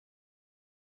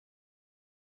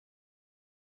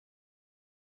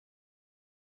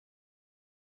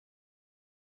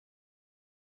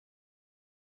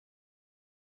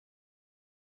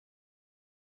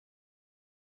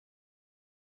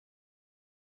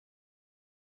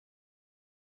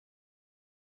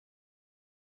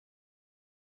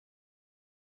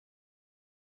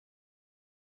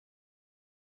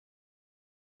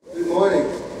Good morning.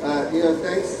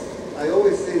 Thanks. I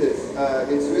always say this.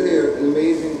 It's really an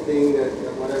amazing thing that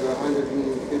whatever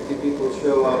 150 people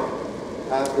show up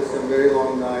after some very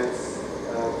long nights,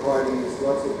 parties,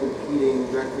 lots of competing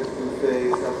breakfast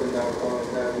buffets up and down College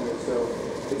Avenue. So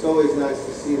it's always nice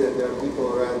to see that there are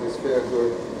people around this fair who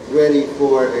are ready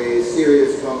for a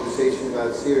serious conversation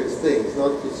about serious things.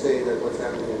 Not to say that what's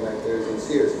happening back there isn't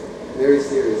serious. Very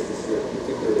serious this year,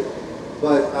 particularly.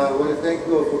 But I want to thank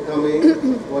you all for coming.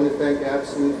 I want to thank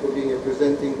Absolute for being a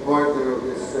presenting partner of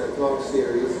this talk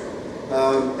series.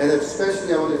 And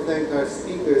especially I want to thank our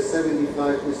speakers,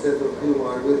 75% of whom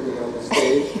are with me on the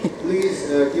stage. Please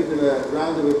give them a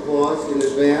round of applause in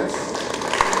advance.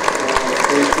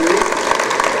 Thank you.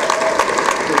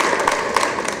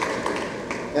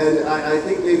 And I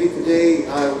think maybe today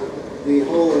the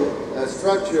whole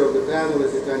structure of the panel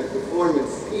is a kind of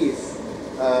performance piece.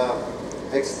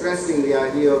 Expressing the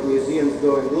idea of museums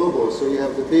going global. So you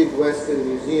have the big Western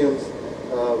museums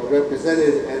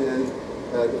represented, and then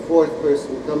the fourth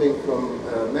person coming from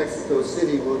Mexico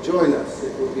City will join us.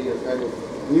 It will be a kind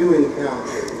of new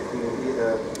encounter between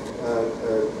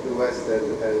the West and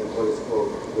what is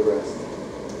called the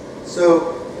rest.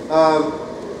 So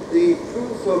the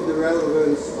proof of the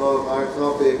relevance of our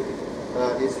topic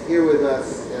is here with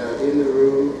us in the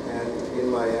room and in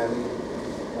Miami.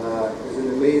 There's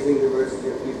an amazing diversity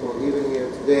of people, even here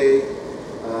today,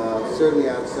 certainly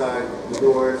outside the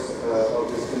doors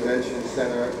of this convention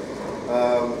center.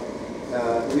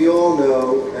 We all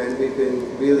know, and we've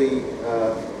been really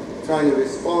trying to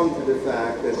respond to the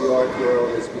fact that the art world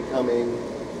is becoming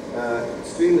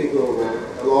extremely global,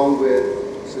 along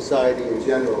with society in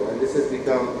general. And this has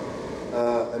become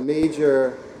a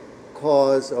major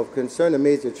cause of concern, a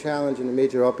major challenge, and a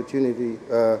major opportunity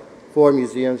for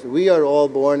museums. We are all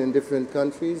born in different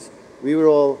countries. We were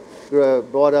all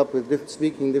brought up with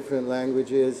speaking different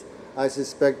languages. I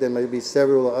suspect there may be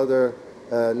several other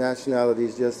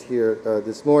nationalities just here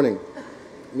this morning.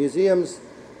 Museums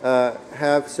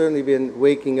have certainly been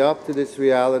waking up to this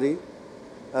reality,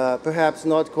 perhaps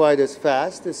not quite as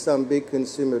fast as some big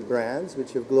consumer brands,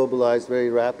 which have globalized very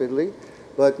rapidly,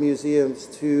 but museums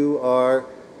too are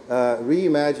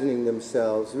reimagining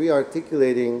themselves,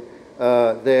 re-articulating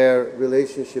their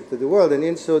relationship to the world, and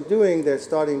in so doing, they're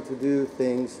starting to do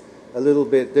things a little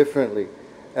bit differently.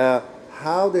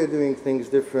 How they're doing things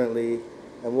differently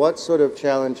and what sort of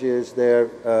challenges they're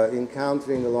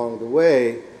encountering along the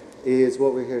way is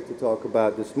what we're here to talk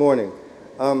about this morning.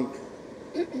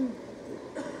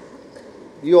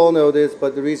 You all know this,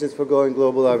 but the reasons for going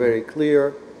global are very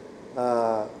clear.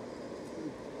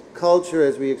 Culture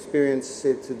as we experience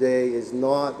it today is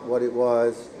not what it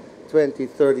was 20,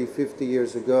 30, 50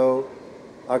 years ago.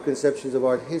 Our conceptions of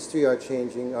art history are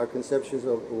changing. Our conceptions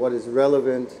of what is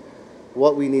relevant,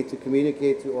 what we need to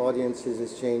communicate to audiences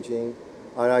is changing.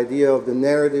 Our idea of the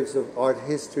narratives of art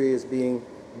history is being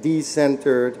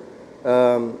decentered.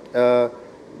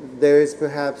 There is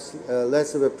perhaps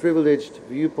less of a privileged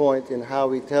viewpoint in how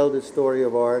we tell the story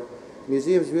of art.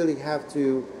 Museums really have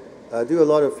to do a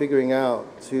lot of figuring out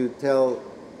to tell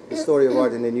the story of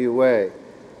art in a new way.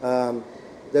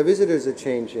 The visitors are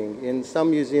changing. In some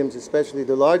museums, especially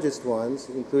the largest ones,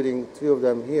 including two of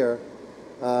them here,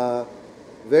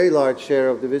 very large share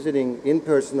of the visiting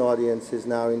in-person audience is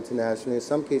now international. In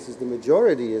some cases, the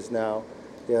majority is now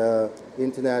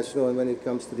international. And when it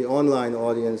comes to the online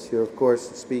audience, you're, of course,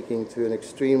 speaking to an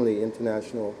extremely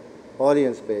international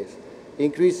audience base.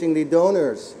 Increasingly,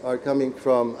 donors are coming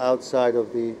from outside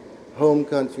of the home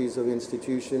countries of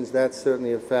institutions. That's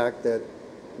certainly a fact that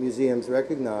museums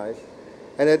recognize.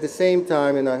 And at the same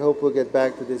time, and I hope we'll get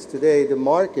back to this today, the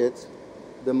market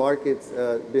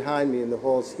behind me in the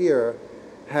halls here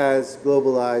has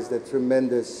globalized at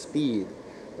tremendous speed.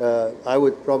 I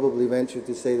would probably venture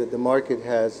to say that the market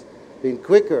has been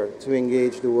quicker to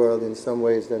engage the world in some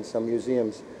ways than some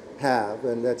museums have,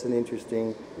 and that's an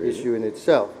interesting issue in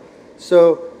itself.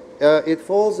 So it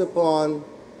falls upon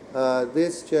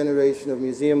this generation of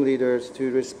museum leaders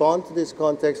to respond to this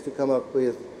context, to come up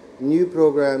with new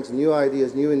programs, new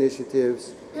ideas, new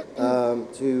initiatives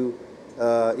to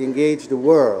engage the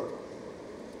world.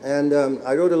 And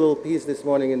I wrote a little piece this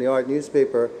morning in the art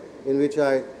newspaper in which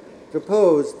I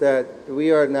proposed that we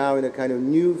are now in a kind of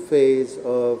new phase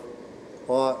of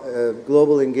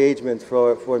global engagement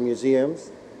for museums.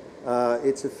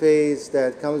 It's a phase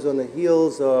that comes on the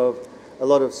heels of a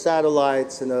lot of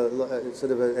satellites and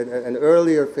sort of an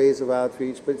earlier phase of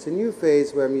outreach, but it's a new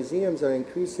phase where museums are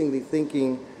increasingly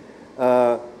thinking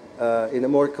in a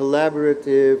more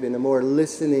collaborative, in a more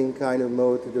listening kind of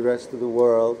mode to the rest of the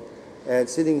world. And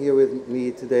sitting here with me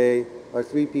today are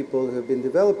three people who have been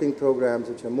developing programs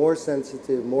which are more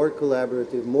sensitive, more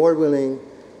collaborative, more willing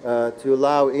to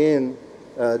allow in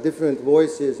different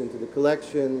voices into the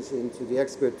collections, into the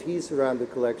expertise around the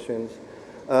collections,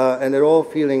 and they're all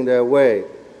feeling their way.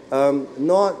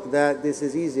 Not that this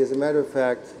is easy. As a matter of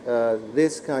fact,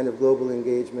 this kind of global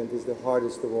engagement is the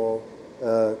hardest of all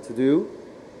to do.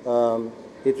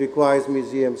 It requires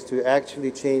museums to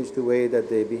actually change the way that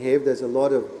they behave. There's a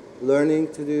lot of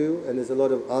learning to do, and there's a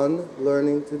lot of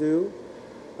unlearning to do.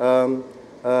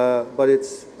 But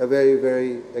it's a very,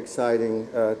 very exciting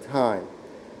time.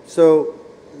 So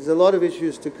there's a lot of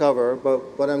issues to cover,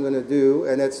 but what I'm going to do,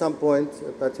 and at some point,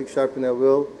 Patrick Charpenel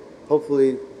will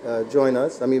hopefully join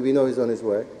us. I mean, we know he's on his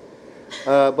way.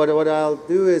 But what I'll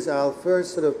do is I'll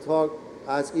first sort of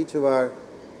ask each of our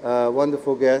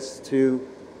wonderful guests to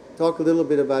talk a little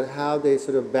bit about how they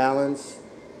sort of balance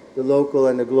the local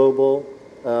and the global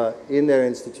in their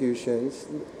institutions,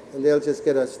 and they'll just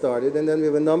get us started. And then we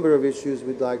have a number of issues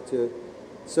we'd like to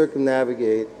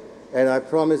circumnavigate, and I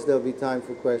promise there'll be time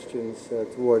for questions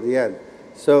toward the end.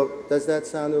 So does that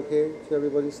sound okay to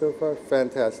everybody so far?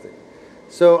 Fantastic.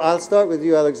 So I'll start with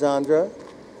you, Alexandra,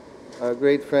 a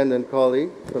great friend and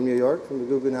colleague from New York, from the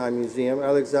Guggenheim Museum.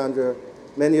 Alexandra,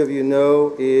 many of you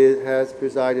know, has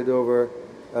presided over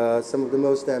some of the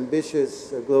most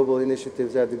ambitious global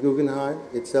initiatives at the Guggenheim,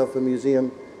 itself a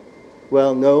museum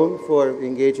well known for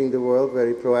engaging the world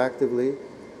very proactively.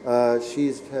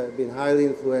 She's been highly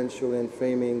influential in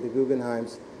framing the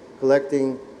Guggenheim's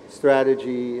collecting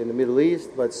strategy in the Middle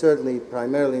East, but certainly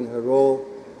primarily in her role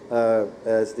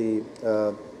as being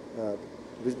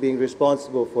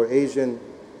responsible for Asian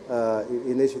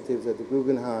initiatives at the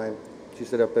Guggenheim. She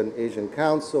set up an Asian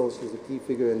Council. She's a key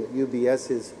figure in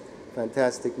UBS's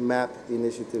fantastic MAP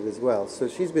initiative as well. So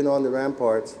she's been on the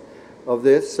ramparts of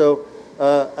this. So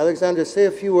Alexandra, say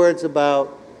a few words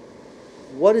about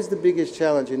what is the biggest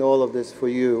challenge in all of this for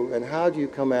you, and how do you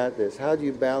come at this? How do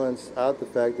you balance out the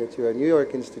fact that you're a New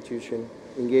York institution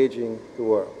engaging the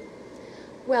world?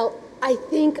 Well, I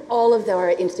think all of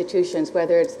our institutions,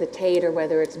 whether it's the Tate or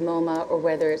whether it's MoMA or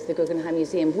whether it's the Guggenheim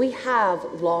Museum, we have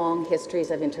long histories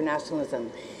of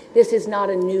internationalism. This is not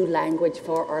a new language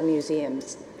for our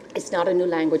museums. It's not a new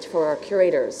language for our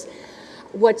curators.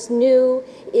 What's new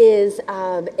is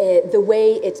the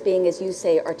way it's being, as you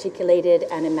say, articulated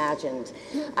and imagined.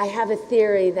 I have a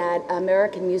theory that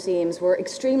American museums were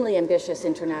extremely ambitious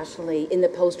internationally in the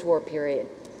post-war period.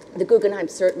 The Guggenheim,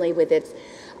 certainly with its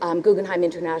Guggenheim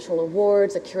International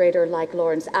Awards, a curator like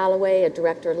Lawrence Alloway, a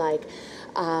director like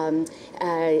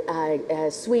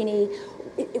Sweeney,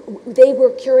 they were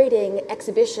curating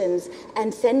exhibitions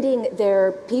and sending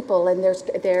their people and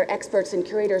their experts and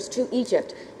curators to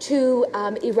Egypt, to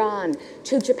Iran,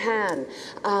 to Japan,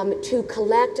 to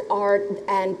collect art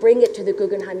and bring it to the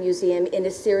Guggenheim Museum in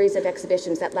a series of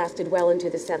exhibitions that lasted well into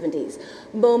the 70s.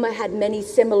 MoMA had many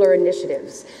similar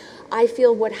initiatives. I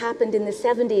feel what happened in the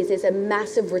 70s is a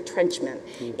massive retrenchment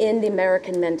in the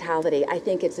American mentality. I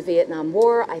think it's the Vietnam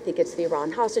War, I think it's the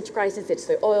Iran hostage crisis, it's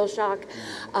the oil shock,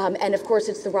 and of course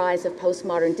it's the rise of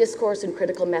postmodern discourse and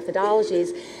critical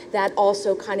methodologies that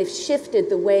also kind of shifted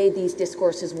the way these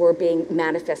discourses were being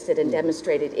manifested and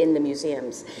demonstrated in the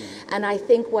museums. And I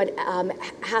think what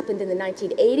happened in the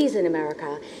 1980s in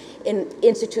America, in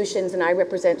institutions, and I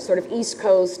represent sort of East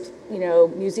Coast,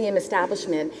 museum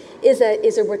establishment, is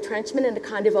a retrenchment and a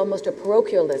kind of almost a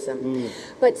parochialism.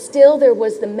 But still there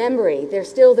was the memory, there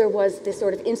was this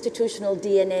sort of institutional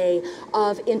DNA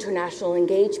of international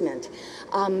engagement.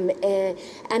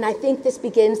 And I think this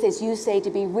begins, as you say, to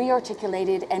be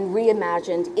re-articulated and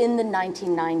reimagined in the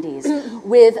 1990s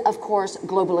with, of course,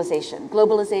 globalization.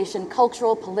 Globalization,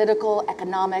 cultural, political,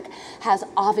 economic, has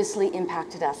obviously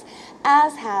impacted us,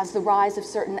 as has the rise of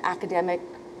certain academic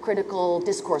critical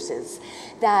discourses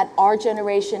that our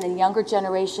generation and younger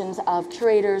generations of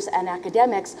curators and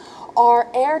academics are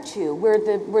heir to.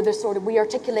 We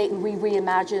articulate and we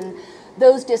reimagine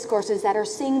those discourses that are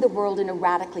seeing the world in a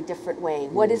radically different way.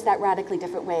 What is that radically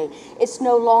different way? It's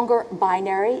no longer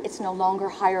binary, it's no longer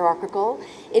hierarchical,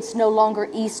 it's no longer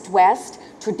east-west,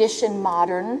 tradition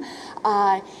modern,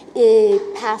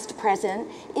 past present.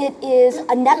 It is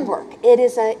a network. It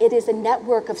is a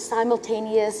network of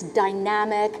simultaneous,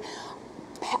 dynamic,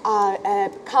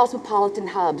 cosmopolitan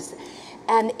hubs.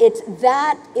 And it's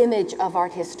that image of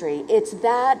art history, it's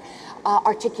that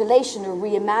articulation or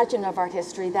reimagine of art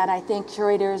history that I think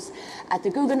curators at the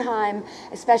Guggenheim,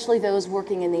 especially those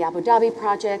working in the Abu Dhabi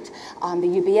project, the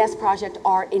UBS project,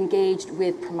 are engaged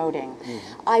with promoting.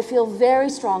 I feel very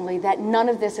strongly that none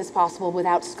of this is possible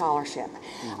without scholarship.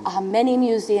 Many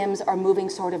museums are moving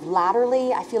sort of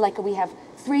laterally. I feel like we have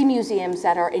 3 museums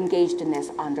that are engaged in this,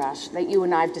 András, that you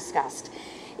and I have discussed.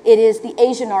 It is the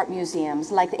Asian art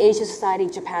museums, like the Asia Society,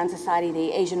 Japan Society,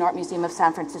 the Asian Art Museum of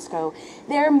San Francisco.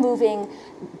 They're moving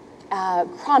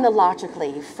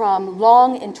chronologically from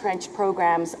long entrenched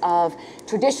programs of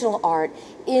traditional art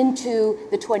into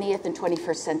the 20th and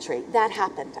 21st century. That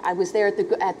happened. I was there at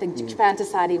the Japan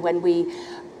Society when we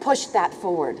pushed that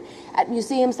forward. At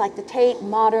museums like the Tate,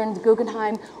 Modern, the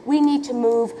Guggenheim, we need to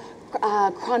move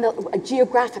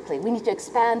geographically. We need to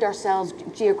expand ourselves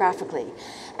geographically.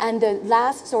 And the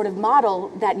last sort of model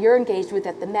that you're engaged with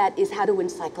at the Met is how do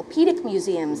encyclopedic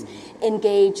museums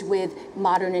engage with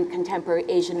modern and contemporary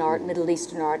Asian art, Middle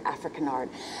Eastern art, African art.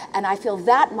 And I feel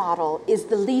that model is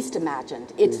the least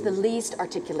imagined. It's the least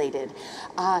articulated.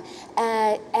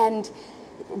 And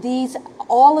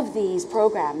all of these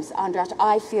programs, András,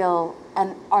 I feel,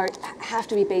 and art have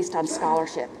to be based on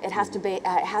scholarship. It has to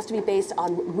be based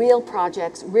on real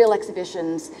projects, real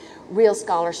exhibitions, real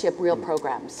scholarship, real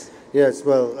programs. Yes,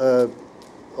 well,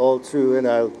 all true, and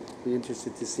I'll be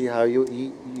interested to see how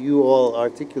you all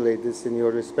articulate this in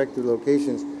your respective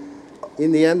locations.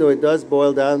 In the end, though, it does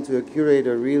boil down to a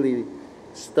curator really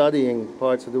studying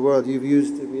parts of the world. You've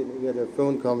used, we had a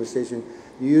phone conversation,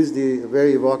 you used the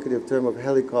very evocative term of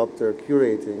helicopter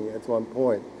curating at one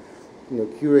point. You know,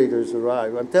 curators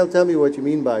arrive. Tell me what you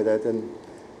mean by that, and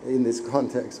in this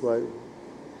context, why?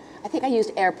 I think I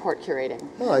used airport curating.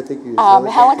 No, I think you used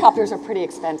helicopters are pretty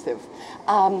expensive.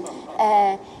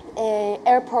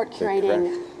 Airport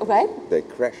curating, okay? They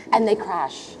crash. And they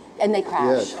crash. And they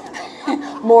crash.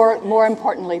 Yes. More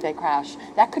importantly, they crash.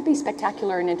 That could be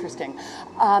spectacular and interesting.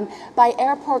 By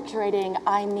airport curating,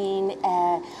 I mean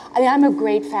I'm a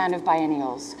great fan of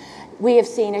biennials. We have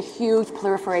seen a huge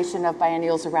proliferation of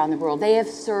biennials around the world. They have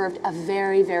served a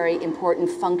very, very important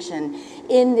function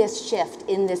in this shift,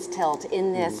 in this tilt,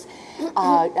 in this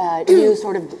new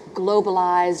sort of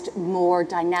globalized, more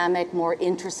dynamic, more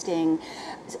interesting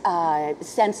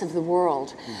sense of the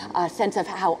world, sense of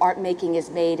how art making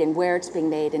is made and where it's being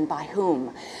made and by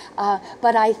whom.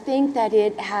 But I think that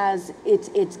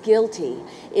it's guilty.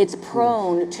 It's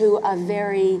prone to a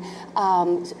very,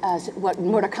 what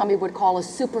Murakami would call a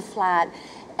super flat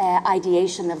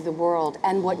ideation of the world.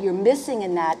 And what you're missing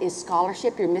in that is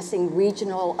scholarship. You're missing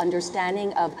regional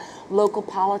understanding of local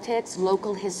politics,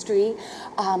 local history,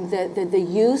 the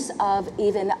use of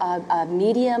even a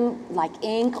medium like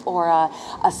ink or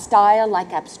a style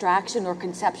like abstraction or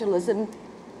conceptualism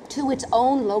to its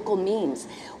own local means.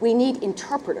 We need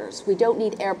interpreters. We don't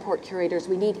need airport curators.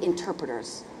 We need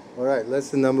interpreters. All right,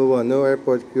 lesson number 1, no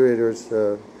airport curators,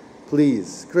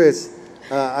 please. Chris,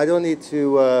 I don't need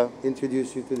to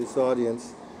introduce you to this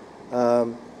audience.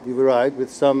 You've arrived with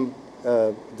some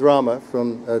drama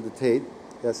from the Tate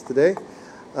yesterday,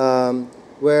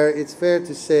 where it's fair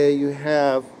to say you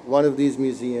have one of these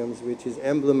museums which is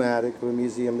emblematic of a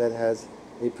museum that has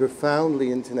a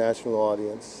profoundly international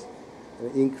audience,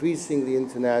 an increasingly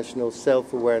international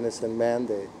self-awareness and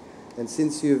mandate. And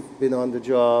since you've been on the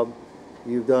job,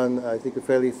 you've done, I think, a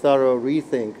fairly thorough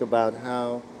rethink about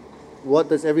what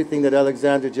does everything that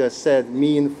Alexandra just said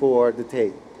mean for the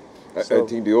Tate? I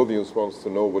think the audience wants to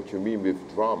know what you mean with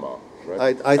drama,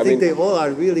 right? I think they all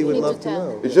really would love to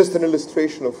know. It's just an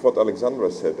illustration of what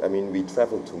Alexandra said. I mean, we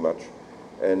travel too much.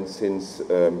 And since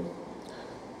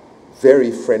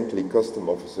very friendly custom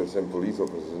officers and police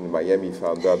officers in Miami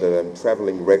found out that I'm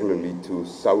traveling regularly to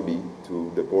Saudi,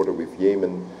 to the border with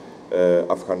Yemen,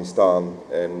 Afghanistan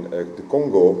and the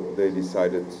Congo, they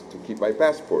decided to keep my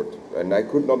passport. And I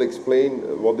could not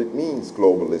explain what it means,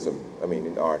 globalism, I mean,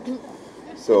 in art.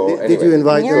 So anyway, did you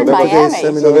invite them to this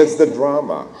seminar? So that's the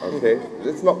drama, okay?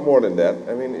 It's not more than that.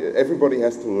 I mean, everybody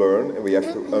has to learn and we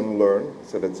have to unlearn,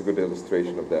 so that's a good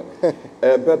illustration of that.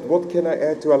 But what can I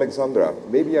add to Alexandra?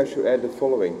 Maybe I should add the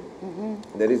following.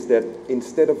 That is that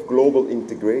instead of global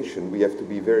integration, we have to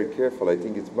be very careful. I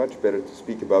think it's much better to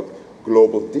speak about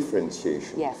global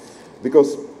differentiation. Yes.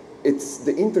 Because it's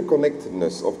the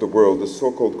interconnectedness of the world, the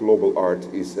so-called global art,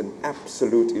 is an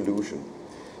absolute illusion.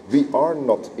 We are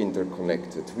not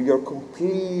interconnected. We are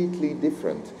completely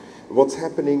different. What's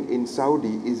happening in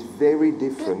Saudi is very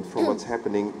different from what's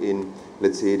happening in,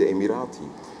 let's say, the Emirati.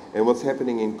 And what's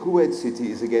happening in Kuwait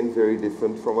City is again very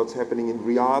different from what's happening in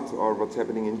Riyadh or what's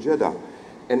happening in Jeddah.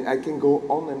 And I can go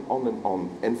on and on and on.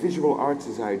 And visual arts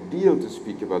is ideal to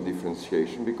speak about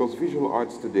differentiation because visual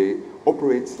arts today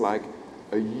operates like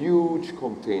a huge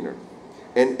container.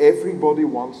 And everybody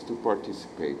wants to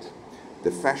participate.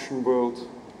 The fashion world,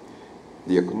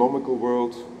 the economical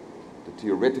world, the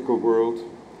theoretical world,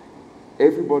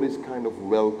 everybody's kind of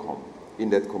welcome in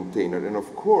that container. And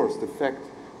of course, the fact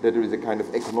that there is a kind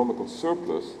of economical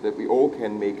surplus, that we all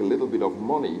can make a little bit of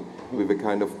money with a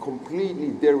kind of completely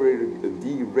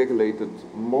deregulated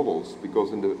models,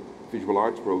 because in the visual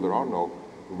arts world there are no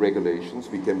regulations.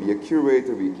 We can be a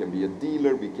curator, we can be a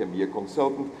dealer, we can be a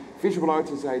consultant. Visual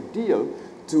arts is ideal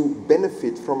to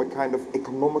benefit from a kind of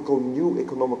new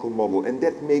economical model, and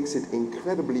that makes it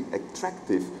incredibly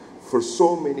attractive for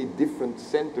so many different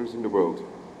centers in the world.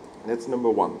 That's number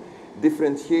one.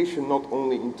 Differentiation not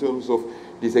only in terms of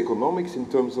this economics, in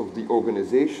terms of the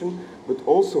organization, but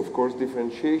also, of course,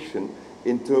 differentiation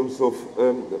in terms of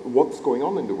what's going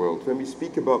on in the world. When we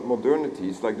speak about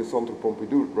modernities, like the Centre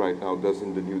Pompidou right now does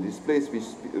in the new displays,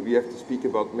 we have to speak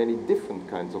about many different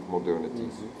kinds of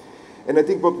modernities. And I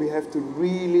think what we have to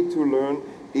really learn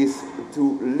is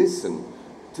to listen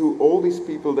to all these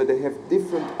people, that they have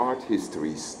different art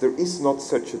histories. There is not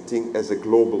such a thing as a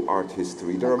global art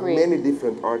history. There are many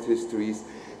different art histories.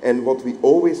 And what we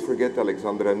always forget,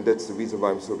 Alexandra, and that's the reason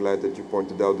why I'm so glad that you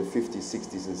pointed out the 50s,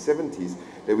 60s, and 70s,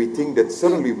 that we think that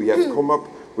suddenly we have come up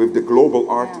with the global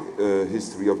art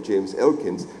history of James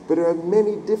Elkins. But there are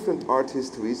many different art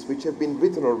histories which have been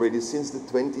written already since the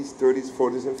 20s, 30s,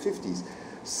 40s, and 50s.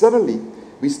 Suddenly,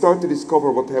 we start to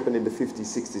discover what happened in the 50s,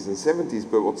 60s, and 70s,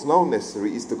 but what's now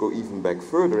necessary is to go even back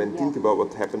further and think about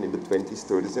what happened in the 20s,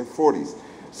 30s, and 40s.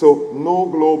 So no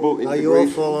global integration. Are you all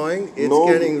following?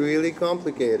 It's getting really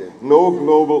complicated. No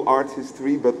global art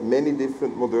history, but many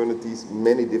different modernities,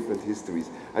 many different histories.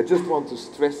 I just want to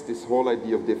stress this whole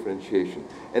idea of differentiation.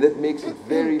 And it makes it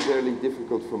very, very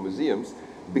difficult for museums,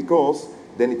 because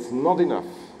then it's not enough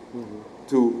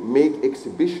to make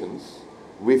exhibitions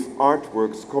with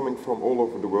artworks coming from all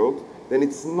over the world. Then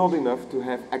it's not enough to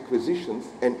have acquisitions,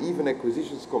 and even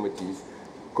acquisitions committees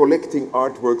collecting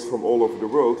artworks from all over the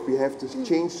world. We have to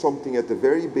change something at the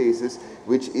very basis,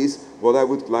 which is what I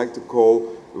would like to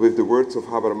call, with the words of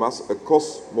Habermas, a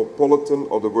cosmopolitan,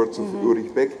 or the words of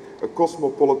Ulrich Beck, a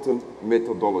cosmopolitan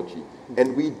methodology.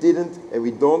 And we didn't, and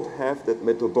we don't have that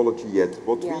methodology yet.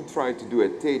 What we try to do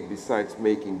at Tate, besides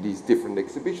making these different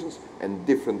exhibitions and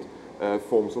different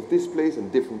forms of displays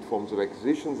and different forms of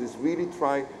acquisitions, is really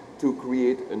try to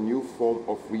create a new form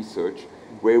of research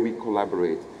where we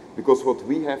collaborate. Because what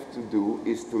we have to do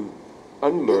is to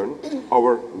unlearn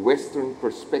our Western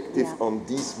perspective on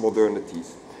these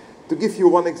modernities. To give you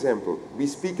one example, we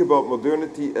speak about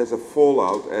modernity as a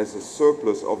fallout, as a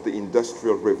surplus of the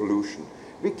Industrial Revolution.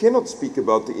 We cannot speak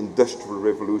about the Industrial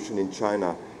Revolution in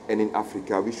China and in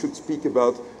Africa. We should speak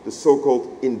about the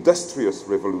so-called Industrious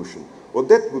Revolution. What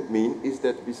that would mean is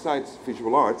that besides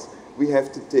visual arts, we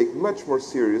have to take much more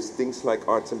serious things like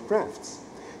arts and crafts.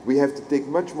 We have to take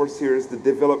much more serious the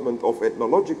development of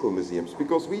ethnological museums,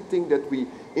 because we think that we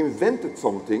invented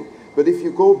something, but if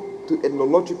you go to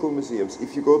ethnological museums,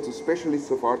 if you go to specialists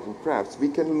of art and crafts, we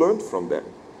can learn from them.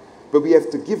 But we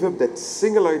have to give up that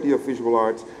single idea of visual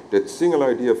art, that single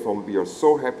idea from we are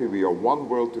so happy, we are one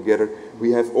world together.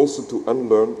 We have also to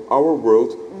unlearn our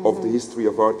world of the history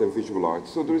of art and visual art.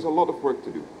 So there is a lot of work to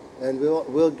do. And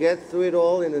we'll get through it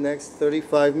all in the next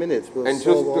 35 minutes. We'll and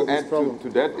just to add to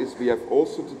that is we have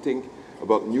also to think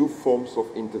about new forms of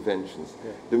interventions.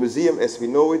 The museum as we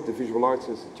know it, the Visual Arts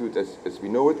Institute as we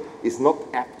know it, is not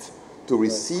apt to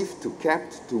receive, to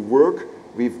capture, to work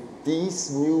with these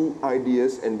new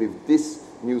ideas and with this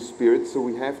new spirit. So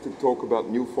we have to talk about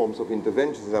new forms of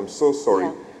interventions. And I'm so sorry,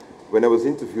 when I was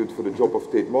interviewed for the job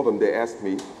of Tate Modern, they asked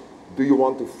me, do you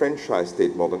want to franchise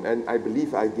Tate Modern? And I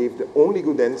believe I gave the only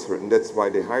good answer, and that's why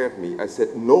they hired me. I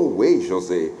said, no way,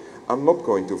 José. I'm not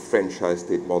going to franchise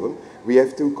Tate Modern. We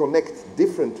have to connect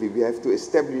differently. We have to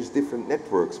establish different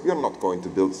networks. We are not going to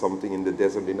build something in the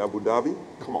desert in Abu Dhabi.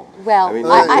 Come on. Well,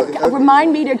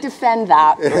 remind me to defend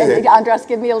that. András,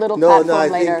 give me a little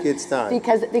platform later. I think it's time.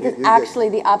 Because actually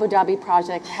the Abu Dhabi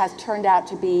project has turned out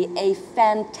to be a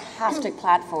fantastic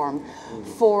platform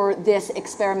for this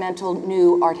experimental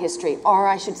new art history, or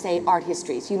I should say art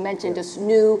histories. You mentioned a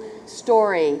new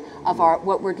story of art.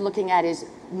 What we're looking at is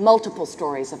multiple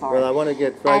stories of art. Well, I want to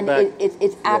get right back. And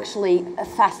it's actually a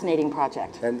fascinating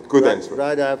project. And good answer.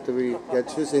 Right after we get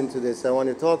Chus into this, I want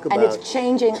to talk about... And it's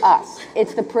changing us.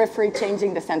 It's the periphery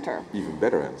changing the center. Even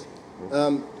better answer.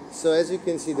 So as you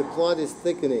can see, the plot is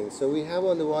thickening. So we have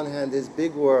on the one hand this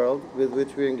big world with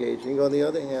which we're engaging. On the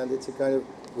other hand, it's a kind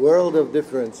of world of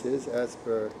differences, as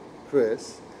per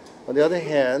Chris. On the other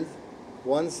hand,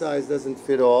 one size doesn't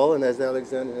fit all, and as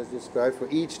Alexandra has described, for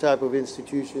each type of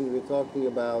institution, we're talking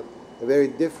about a very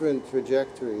different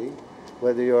trajectory,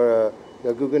 whether you're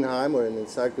a Guggenheim or an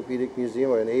encyclopedic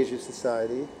museum or an Asia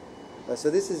Society.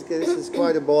 So this is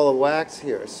quite a ball of wax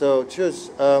here. So Chus,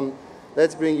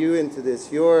 let's bring you into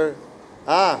this. You're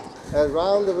A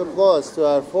round of applause to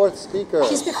our fourth speaker.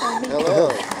 She's before me. Hello.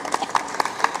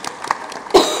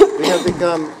 We have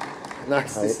become,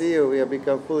 nice to see you, we have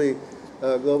become fully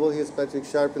global. Here's Patrick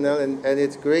Charpenel, and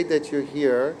it's great that you're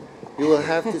here. You will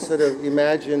have to sort of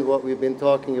imagine what we've been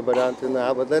talking about until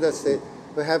now, but let us say,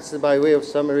 perhaps by way of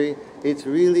summary, it's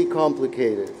really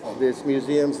complicated, this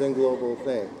museums and global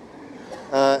thing.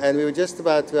 And we were just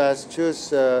about to ask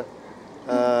Chus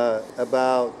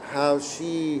about how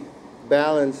she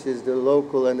balances the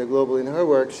local and the global in her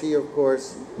work. She, of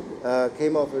course,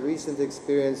 came off a recent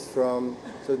experience from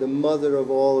the mother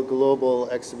of all global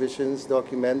exhibitions,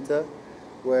 Documenta,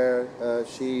 where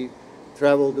she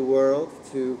traveled the world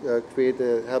to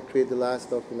help create the last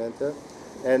Documenta.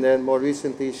 And then more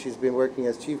recently, she's been working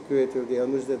as chief curator of the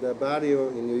Museo de Barrio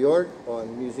in New York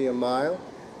on Museum Mile,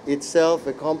 itself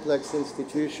a complex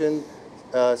institution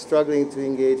struggling to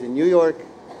engage a New York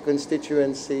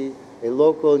constituency, a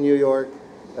local New York,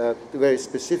 very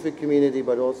specific community,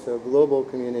 but also a global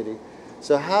community.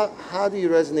 So how do you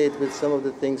resonate with some of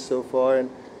the things so far, and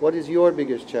what is your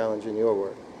biggest challenge in your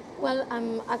work? Well,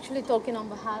 I'm actually talking on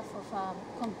behalf of a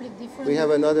complete different... We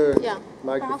have another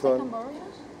microphone. Perhaps I can borrow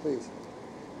yours? Please.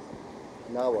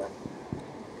 Now what?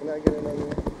 Can I get another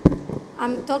one?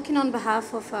 I'm talking on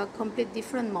behalf of a complete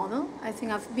different model. I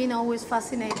think I've been always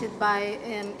fascinated by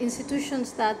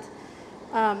institutions that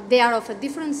they are of a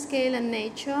different scale and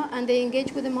nature, and they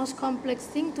engage with the most complex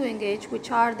thing to engage, which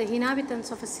are the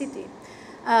inhabitants of a city.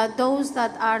 Those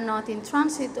that are not in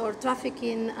transit or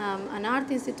trafficking an art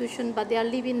institution, but they are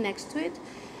living next to it,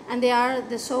 and they are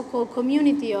the so-called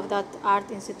community of that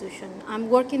art institution. I'm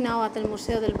working now at the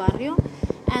Museo del Barrio,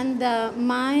 and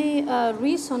my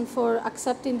reason for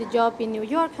accepting the job in New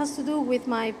York has to do with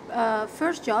my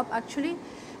first job, actually,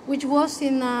 which was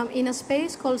in a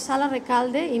space called Sala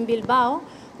Recalde in Bilbao,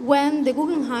 when the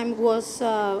Guggenheim was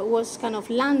kind of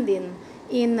landing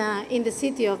in the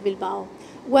city of Bilbao.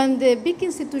 When the big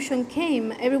institution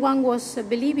came, everyone was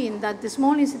believing that the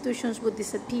small institutions would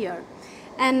disappear.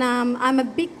 And I'm a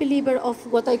big believer of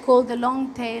what I call the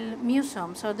long-tail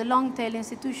museums, or the long-tail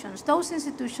institutions. Those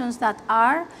institutions that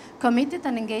are committed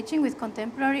and engaging with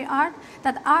contemporary art,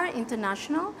 that are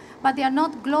international, but they are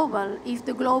not global, if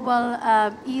the global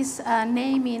is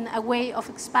naming a way of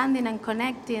expanding and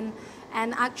connecting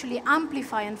and actually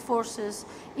amplifying forces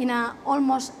in a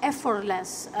almost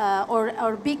effortless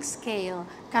or big scale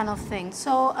kind of thing.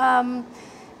 So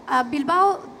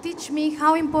Bilbao teach me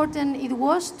how important it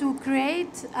was to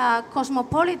create a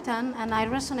cosmopolitan, and I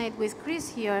resonate with Chris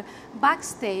here,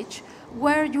 backstage,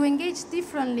 where you engage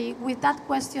differently with that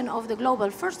question of the global.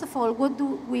 First of all, what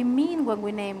do we mean when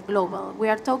we name global? We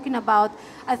are talking about,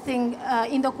 I think,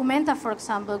 in Documenta, for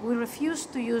example, we refuse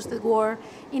to use the word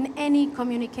in any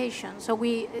communication. So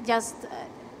we just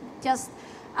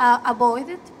avoid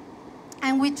it.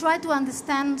 And we try to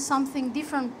understand something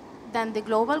different than the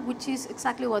global, which is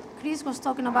exactly what Chris was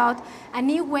talking about, a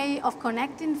new way of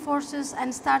connecting forces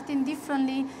and starting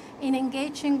differently in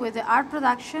engaging with the art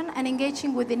production and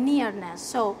engaging with the nearness.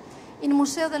 So in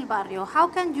Museo del Barrio, how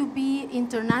can you be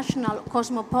international,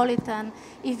 cosmopolitan,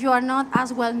 if you are not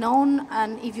as well known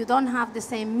and if you don't have the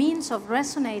same means of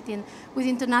resonating with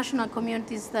international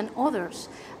communities than others?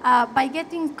 By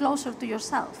getting closer to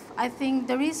yourself. I think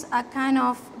there is a kind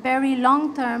of very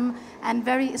long-term and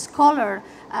very scholar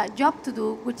job to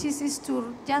do, which is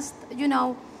to just,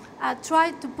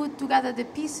 try to put together the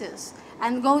pieces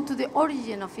and go to the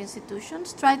origin of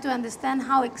institutions, try to understand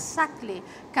how exactly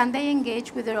can they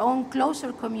engage with their own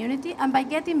closer community, and by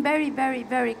getting very, very,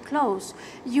 very close,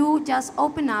 you just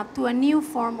open up to a new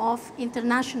form of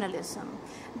internationalism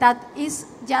that is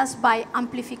just by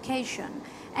amplification.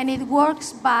 And it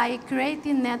works by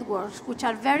creating networks which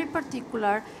are very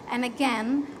particular, and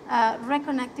again,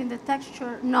 reconnecting the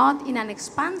texture not in an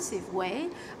expansive way,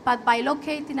 but by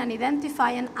locating and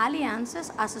identifying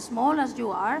alliances as small as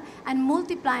you are, and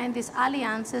multiplying these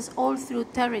alliances all through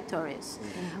territories.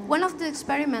 Mm-hmm. One of the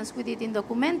experiments we did in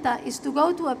Documenta is to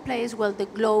go to a place where the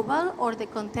global or the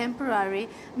contemporary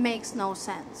makes no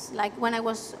sense. Like when I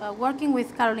was working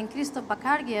with Caroline Christoph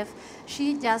Bakargiev,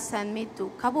 she just sent me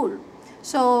to Kabul.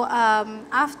 So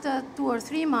after 2 or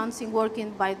 3 months in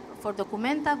working for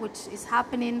Documenta, which is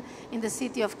happening in the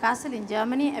city of Kassel in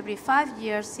Germany every 5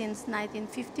 years since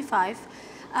 1955,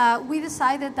 we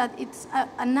decided that it's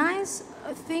a nice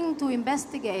thing to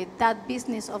investigate that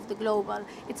business of the global.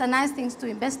 It's a nice thing to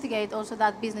investigate also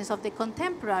that business of the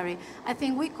contemporary. I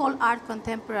think we call art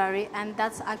contemporary, and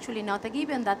that's actually not a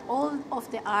given, that all of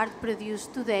the art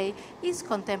produced today is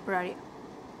contemporary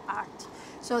art.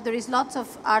 So there is lots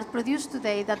of art produced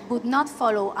today that would not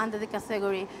follow under the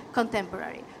category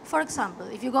contemporary. For example,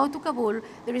 if you go to Kabul,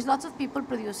 there is lots of people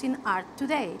producing art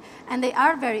today, and they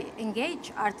are very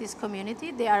engaged artist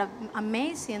community. They are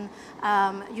amazing,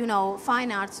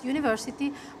 fine arts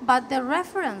university, but the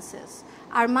references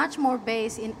are much more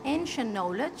based in ancient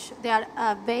knowledge. They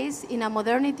are based in a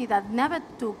modernity that never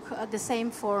took the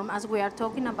same form as we are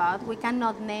talking about. We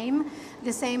cannot name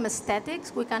the same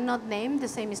aesthetics, we cannot name the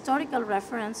same historical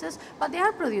references, but they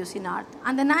are producing art,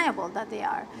 undeniable that they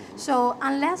are. So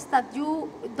unless that you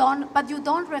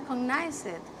don't recognize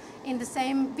it in the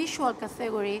same visual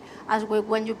category as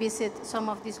when you visit some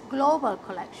of these global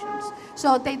collections.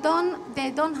 So they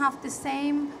don't have the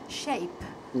same shape.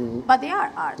 But they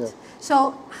are art. Yeah.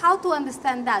 So how to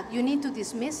understand that? You need to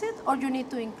dismiss it or you need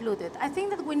to include it? I think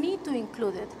that we need to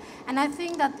include it. And I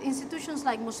think that institutions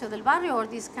like Museo del Barrio or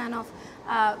these kind of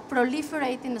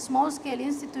proliferating small-scale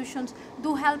institutions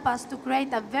do help us to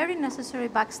create a very necessary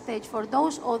backstage for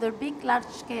those other big,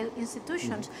 large-scale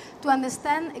institutions to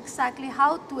understand exactly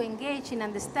how to engage in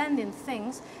understanding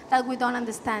things that we don't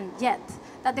understand yet,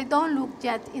 that they don't look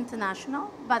yet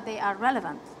international, but they are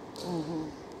relevant.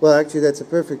 Well, actually, that's a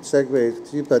perfect segue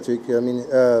to you, Patrick. I mean,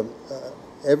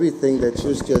 everything that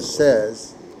Chus just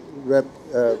says,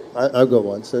 I'll go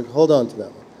on, so hold on to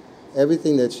that one.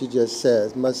 Everything that she just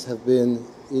says must have been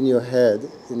in your head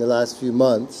in the last few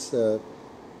months. For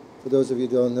those of you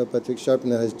who don't know, Patrick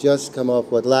Charpenel has just come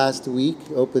off, last week,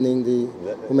 opening the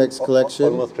Jumex collection.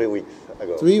 Almost 3 weeks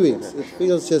ago. 3 weeks. It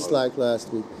feels just like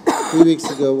last week. 3 weeks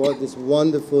ago, this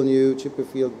wonderful new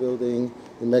Chipperfield building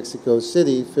in Mexico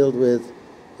City filled with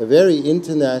a very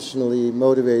internationally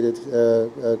motivated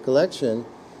collection,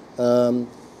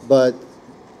 but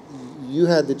you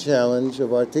had the challenge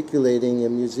of articulating a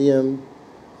museum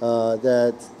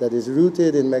that is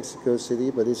rooted in Mexico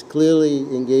City, but is clearly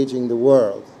engaging the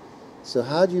world. So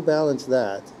how do you balance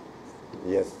that?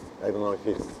 Yes, I don't know if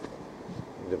it's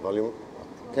the volume.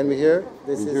 Can we hear?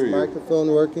 This is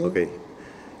microphone working? Okay.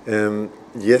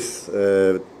 Yes,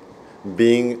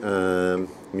 being a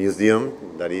museum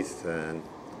that is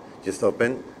just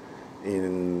opened,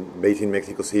 based in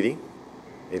Mexico City.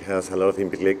 It has a lot of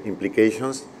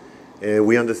implications.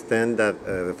 We understand that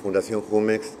Fundación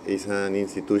Jumex is an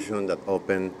institution that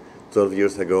opened 12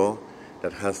 years ago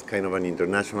that has kind of an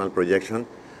international projection,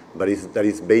 but that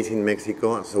is based in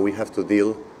Mexico, so we have to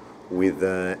deal with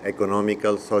the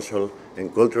economical, social,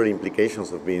 and cultural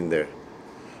implications of being there.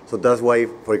 So that's why,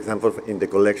 for example, in the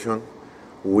collection,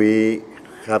 we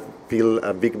feel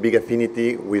a big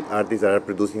affinity with artists that are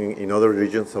producing in other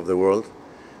regions of the world,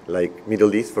 like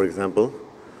Middle East, for example,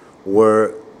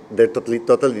 where they're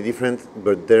totally different,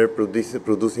 but they're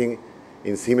producing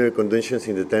in similar conditions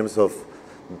in the terms of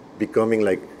becoming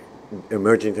like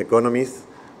emerging economies,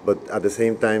 but at the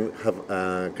same time have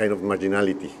a kind of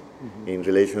marginality in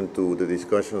relation to the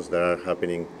discussions that are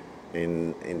happening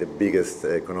in the biggest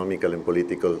economical and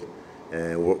political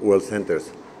world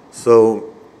centers. So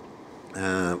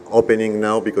opening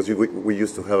now, because we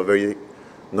used to have a very,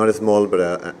 not a small, but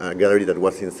a gallery that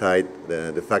was inside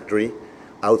the factory,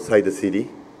 outside the city,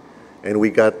 and we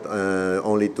got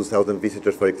only 2,000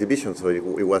 visitors for exhibition, so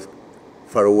it was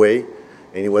far away,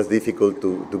 and it was difficult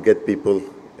to get people.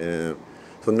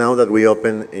 So now that we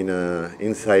open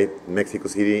inside Mexico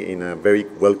City, in a very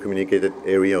well-communicated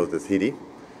area of the city,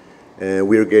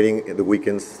 we are getting the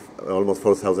weekends almost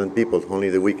 4,000 people, only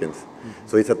the weekends.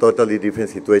 So it's a totally different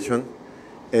situation.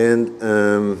 And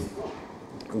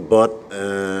but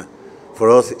for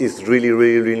us, it's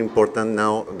really important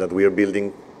now that we are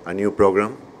building a new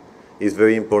program. It's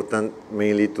very important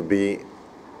mainly to be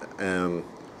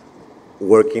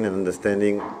working and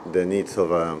understanding the needs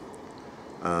of a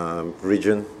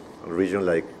region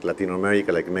like Latin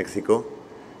America, like Mexico,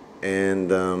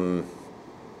 and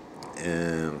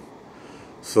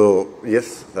so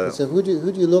yes. So who do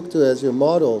you look to as your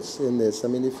models in this? I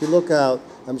mean, if you look out,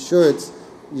 I'm sure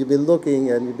you've been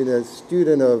looking and you've been a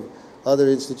student of other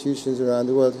institutions around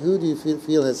the world. Who do you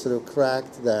feel has sort of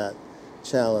cracked that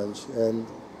challenge? And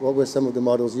what were some of the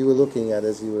models you were looking at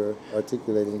as you were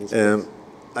articulating this?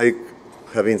 I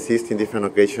have insisted in different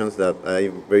occasions that I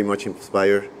very much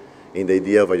inspired in the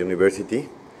idea of a university.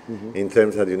 In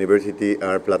terms that university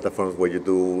are platforms where you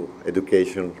do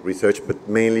education, research, but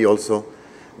mainly also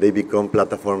they become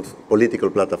platforms, political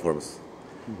platforms.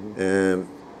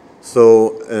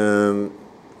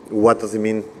 What does it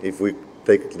mean, if we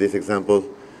take this example,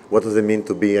 what does it mean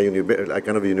to be a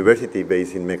kind of university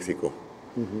based in Mexico?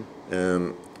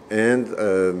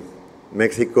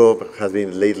 Mexico has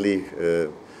been lately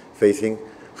facing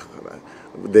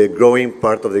the growing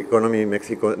part of the economy in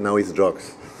Mexico now is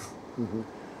drugs.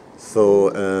 So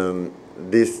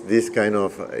this kind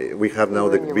of, we have now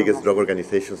the biggest drug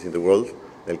organizations in the world,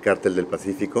 El Cartel del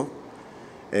Pacífico,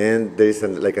 and there is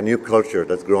like a new culture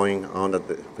that's growing on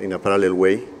in a parallel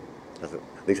way.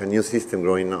 There's a new system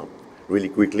growing up really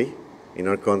quickly in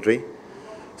our country.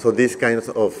 So these kinds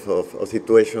of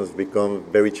situations become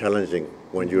very challenging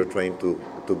when you're trying to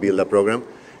build a program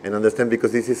and understand,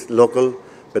 because this is local,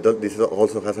 but this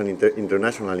also has an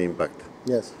international impact.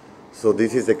 Yes. So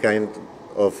this is the kind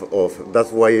of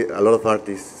that's why a lot of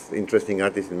artists, interesting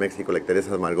artists in Mexico, like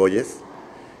Teresa Margolles,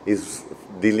 is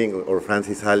dealing, or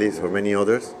Francis Alice, or many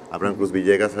others, Abraham Cruz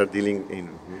Villegas, are dealing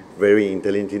very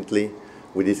intelligently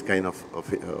with this kind of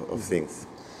things.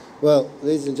 Well,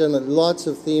 ladies and gentlemen, lots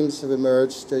of themes have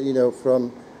emerged, you know,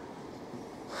 from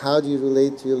how do you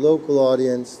relate to your local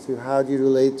audience, to how do you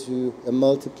relate to a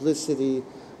multiplicity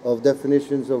of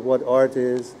definitions of what art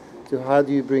is, to how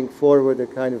do you bring forward a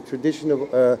kind of tradition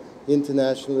of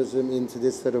internationalism into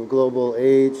this sort of global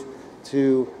age,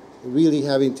 to really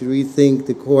having to rethink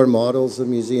the core models of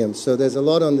museums. So there's a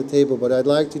lot on the table, but I'd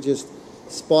like to just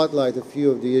spotlight a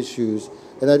few of the issues.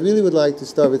 And I really would like to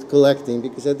start with collecting,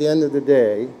 because at the end of the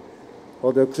day,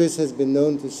 although Chris has been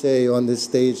known to say on this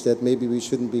stage that maybe we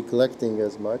shouldn't be collecting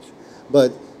as much,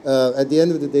 but at the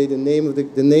end of the day, the name of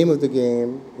the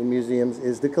game in museums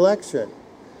is the collection.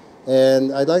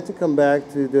 And I'd like to come back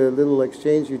to the little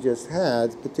exchange you just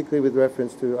had, particularly with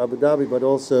reference to Abu Dhabi, but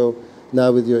also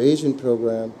now with your Asian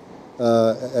program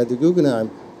at the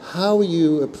Guggenheim. How are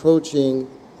you approaching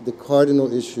the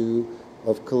cardinal issue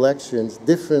of collections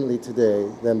differently today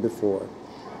than before?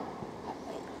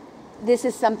 This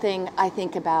is something I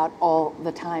think about all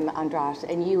the time, András.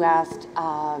 And you asked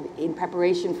in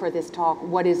preparation for this talk,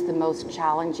 what is the most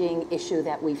challenging issue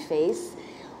that we face?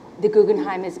 The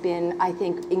Guggenheim has been, I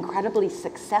think, incredibly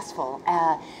successful.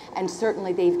 And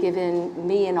certainly they've given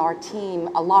me and our team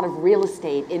a lot of real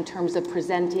estate in terms of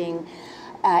presenting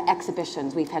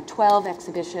exhibitions. We've had 12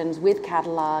 exhibitions with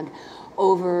catalog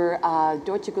over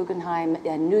Deutsche Guggenheim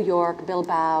in New York,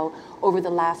 Bilbao, over the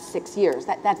last 6 years.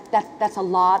 That's a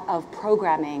lot of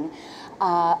programming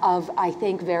of, I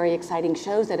think, very exciting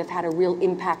shows that have had a real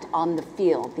impact on the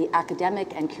field, the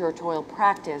academic and curatorial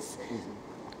practice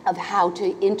of how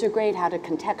to integrate, how to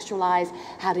contextualize,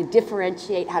 how to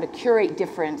differentiate, how to curate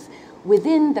difference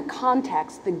within the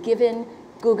context, the given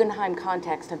Guggenheim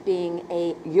context of being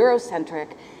a Eurocentric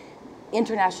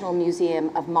international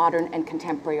museum of modern and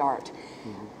contemporary art.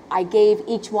 I gave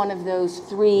each one of those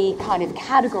three kind of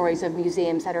categories of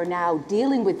museums that are now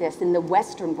dealing with this in the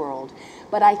Western world.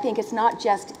 But I think it's not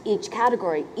just each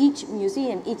category. Each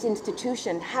museum, each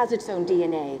institution has its own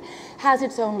DNA, has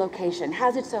its own location,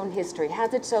 has its own history,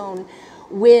 has its own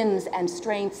whims and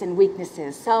strengths and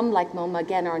weaknesses. Some, like MoMA,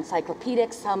 again, are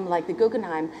encyclopedic. Some, like the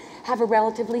Guggenheim, have a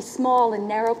relatively small and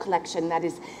narrow collection that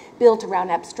is built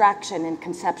around abstraction and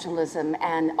conceptualism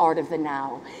and art of the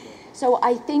now. So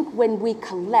I think when we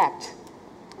collect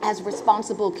as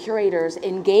responsible curators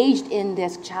engaged in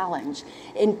this challenge,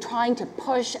 in trying to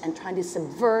push and trying to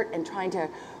subvert and trying to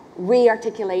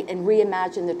re-articulate and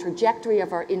reimagine the trajectory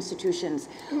of our institutions,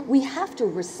 we have to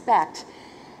respect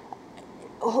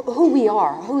who we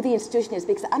are, who the institution is,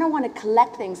 because I don't want to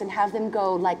collect things and have them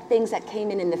go like things that came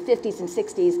in the 50s and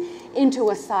 60s into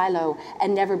a silo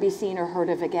and never be seen or heard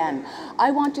of again.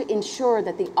 I want to ensure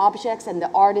that the objects and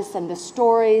the artists and the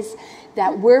stories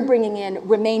that we're bringing in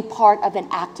remain part of an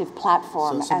active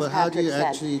platform, So, as but how do Patrick you said.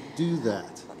 actually do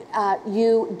that?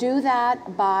 You do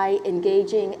that by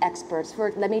engaging experts.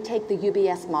 Let me take the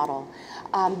UBS model.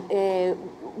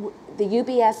 The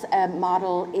UBS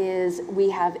model is we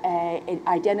have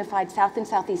identified South and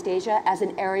Southeast Asia as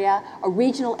an area, a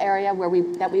regional area where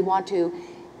that we want to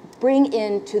bring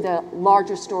into the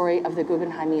larger story of the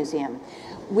Guggenheim Museum.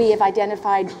 We have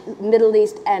identified Middle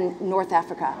East and North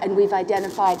Africa, and we've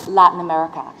identified Latin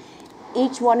America.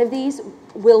 Each one of these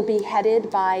will be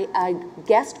headed by a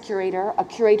guest curator, a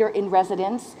curator in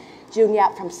residence. June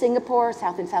Yap from Singapore,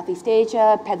 South and Southeast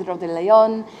Asia, Pedro de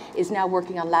Leon is now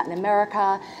working on Latin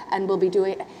America, and will be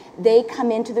doing, they come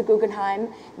into the Guggenheim,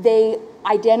 they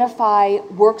identify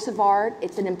works of art,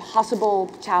 it's an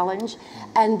impossible challenge,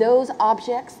 and those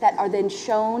objects that are then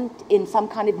shown in some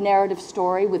kind of narrative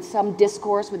story with some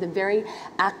discourse, with a very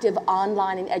active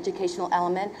online and educational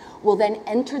element, will then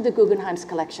enter the Guggenheim's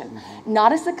collection.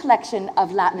 Not as a collection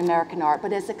of Latin American art,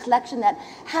 but as a collection that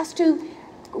has to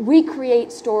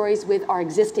recreate stories with our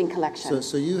existing collection.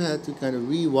 So you had to kind of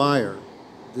rewire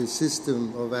the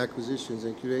system of acquisitions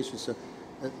and curation. So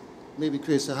maybe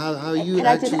Chris, how you Can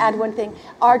I just add one thing?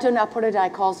 Art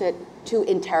unanswered calls it to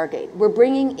interrogate. We're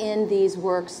bringing in these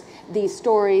works, these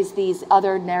stories, these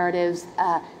other narratives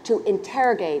to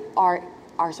interrogate our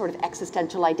sort of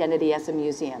existential identity as a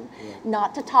museum.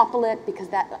 Not to topple it, because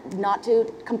not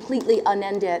to completely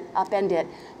upend it,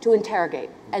 to interrogate,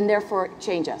 and therefore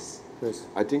change us. Chris?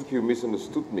 I think you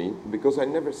misunderstood me, because I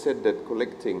never said that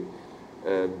collecting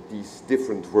these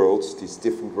different worlds, these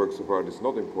different works of art is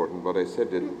not important, but I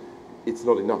said that it's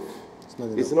not enough.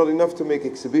 It's not enough to make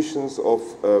exhibitions of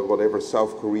whatever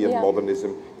South Korean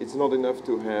modernism. It's not enough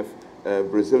to have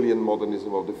Brazilian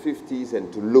modernism of the 50s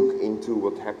and to look into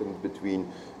what happened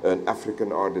between an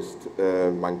African artist,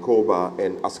 Mankoba,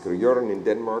 and Asger Jorn in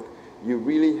Denmark. You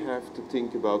really have to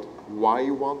think about why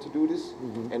you want to do this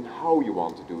and how you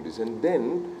want to do this. And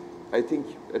then I think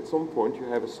at some point you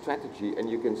have a strategy and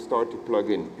you can start to plug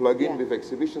in. Plug in with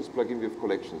exhibitions, plug in with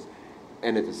collections.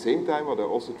 And at the same time, what I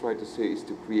also try to say is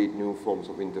to create new forms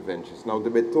of interventions. Now, the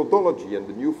methodology and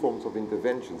the new forms of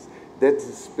interventions, that's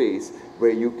a space where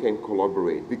you can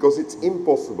collaborate. Because it's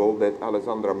impossible that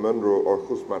Alexandra, Munroe, or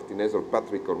Chus Martinez, or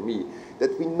Patrick, or me,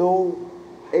 that we know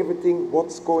everything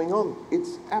what's going on.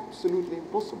 It's absolutely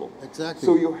impossible. Exactly.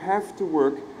 So you have to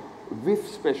work with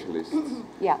specialists.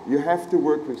 You have to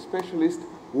work with specialists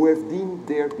who have been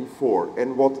there before.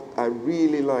 And what I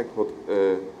really like, what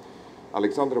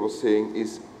Alexandra was saying,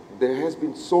 is there has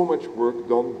been so much work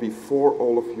done before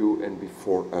all of you and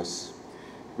before us.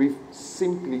 We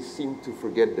simply seem to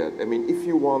forget that. I mean, if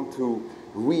you want to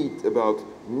read about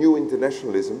new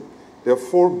internationalism, there are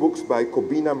 4 books by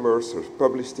Cobina Mercer,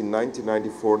 published in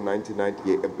 1994,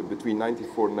 1998, between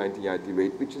 1994 and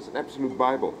 1998, which is an absolute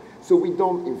Bible. So we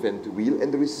don't invent the wheel,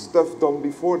 and there is stuff done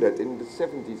before that in the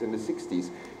 70s and the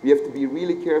 60s. We have to be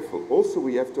really careful. Also,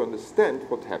 we have to understand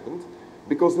what happened,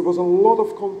 because there was a lot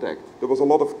of contact. There was a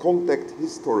lot of contact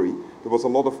history. There was a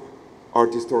lot of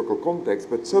art historical context,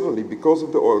 but suddenly, because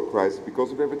of the oil crisis,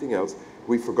 because of everything else,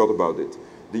 we forgot about it.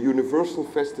 The universal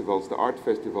festivals, the art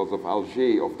festivals of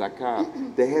Alger, of Dakar,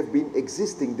 they have been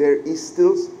existing. There is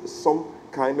still some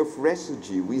kind of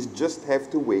residue. We just have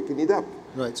to waken it up.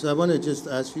 Right, so I want to just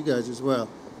ask you guys as well,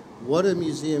 what are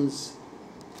museums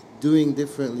doing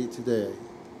differently today?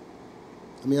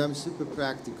 I mean, I'm super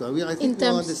practical. I think we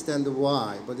all understand the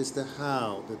why, but it's the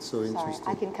how that's so interesting.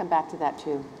 I can come back to that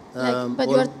too. But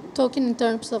you're talking in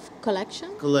terms of collection?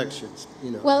 Collections,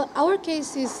 you know. Well, our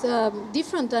case is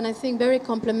different and I think very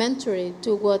complementary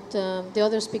to what the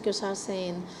other speakers are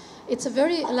saying. It's a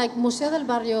very, like Museo del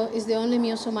Barrio is the only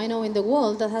museum I know in the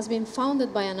world that has been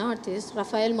founded by an artist,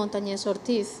 Rafael Montañez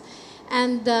Ortiz,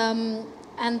 and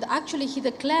actually he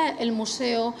declared El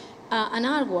Museo an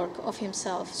artwork of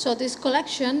himself. So this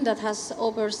collection that has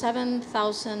over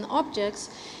 7,000 objects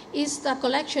is the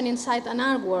collection inside an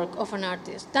artwork of an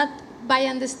artist. That by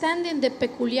understanding the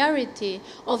peculiarity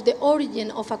of the origin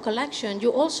of a collection,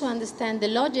 you also understand the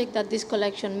logic that this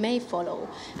collection may follow.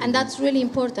 And that's really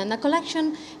important. A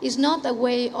collection is not a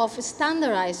way of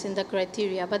standardizing the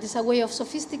criteria, but it's a way of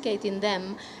sophisticating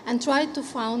them and try to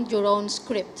find your own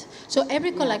script. So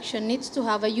every collection needs to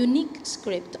have a unique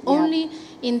script. Only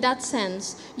in that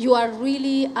sense, you are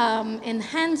really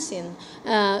enhancing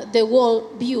the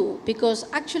world view, because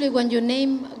actually when you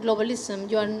name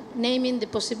globalism, you are naming the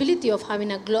possibility of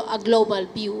having a global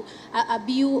view, a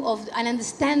view of an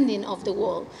understanding of the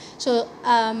world. So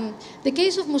the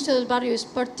case of Museo del Barrio is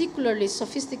particularly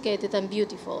sophisticated and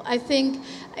beautiful. I think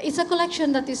it's a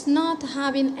collection that is not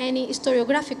having any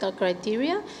historiographical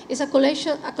criteria. It's a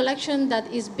collection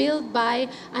that is built by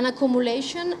an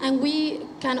accumulation, and we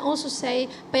can also say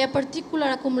by a particular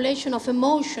accumulation of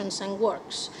emotions and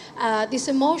works. These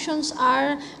emotions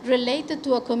are related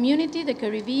to a community, the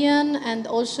Caribbean, and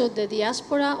also the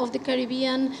diaspora of the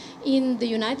Caribbean in the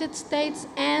United States,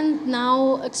 and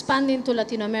now expanding to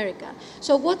Latin America.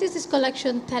 So what is this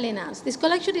collection telling us? This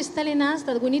collection is telling us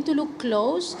that we need to look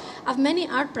close at many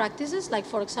art practices, like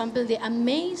for example the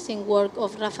amazing work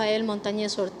of Rafael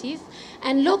Montañez Ortiz,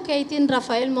 and locating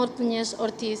Rafael Montañez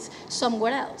Ortiz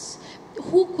somewhere else.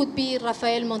 Who could be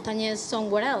Rafael Montañez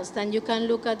somewhere else? Then you can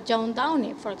look at John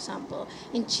Downey, for example,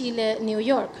 in Chile, New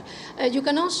York. You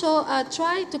can also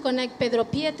try to connect Pedro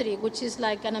Pietri, which is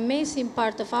like an amazing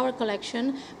part of our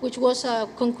collection, which was a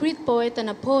concrete poet, an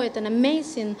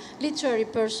amazing literary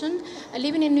person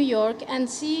living in New York, and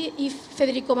see if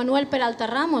Federico Manuel Peralta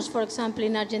Ramos, for example,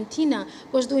 in Argentina,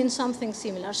 was doing something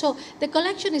similar. So the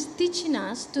collection is teaching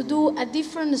us to do a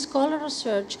different scholar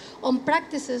research on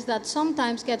practices that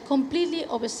sometimes get completely completely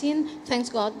overseen, thanks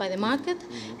God, by the market,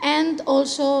 and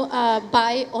also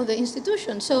by other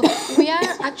institutions. So we are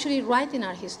actually writing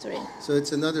our history. So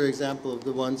it's another example of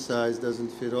the one size doesn't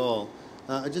fit all.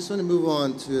 I just want to move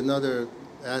on to another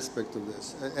aspect of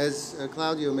this. As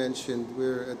Claudio mentioned,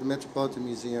 we're at the Metropolitan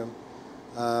Museum.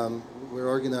 We're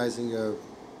organizing a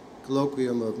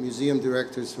colloquium of museum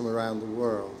directors from around the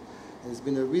world. And it's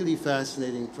been a really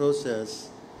fascinating process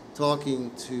talking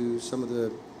to some of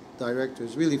the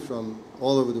directors really from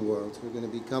all over the world who are going to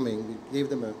be coming. We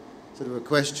gave them a sort of a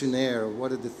questionnaire of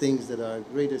what are the things that are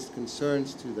greatest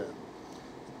concerns to them.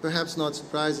 Perhaps not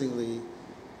surprisingly,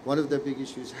 one of the big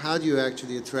issues, how do you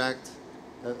actually attract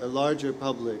a larger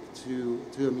public to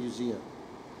a museum?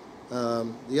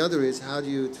 The other is, how do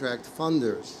you attract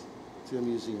funders to a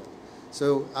museum?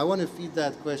 So I want to feed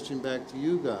that question back to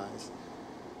you guys.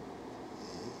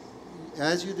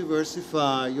 As you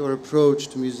diversify your approach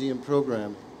to museum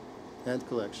programming and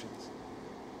collections,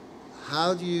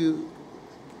 how do you,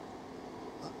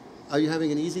 are you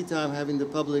having an easy time having the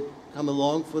public come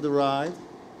along for the ride?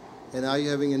 And are you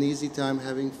having an easy time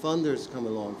having funders come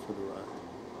along for the ride?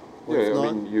 Or yeah,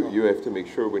 I mean, you have to make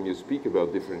sure when you speak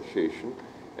about differentiation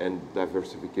and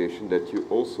diversification that you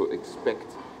also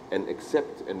expect and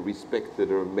accept and respect that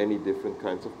there are many different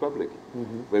kinds of public.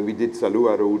 When we did Salou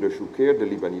Araouda Choucair, the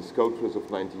Lebanese sculptress of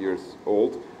 90 years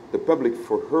old, the public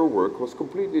for her work was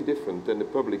completely different than the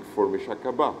public for Mesha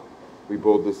Kaba. We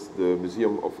bought the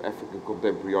Museum of African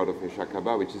Contemporary Art of Mesha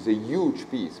Kaba, which is a huge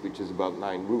piece, which is about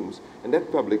 9 rooms, and that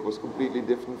public was completely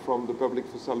different from the public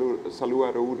for Salou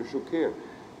Araouda Choucair.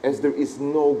 As there is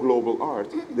no global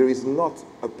art, there is not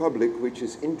a public which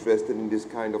is interested in this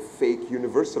kind of fake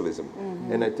universalism.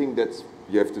 And I think that's,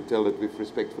 you have to tell it with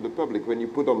respect for the public. When you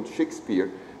put on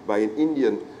Shakespeare by an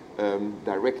Indian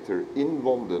director in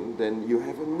London, then you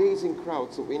have amazing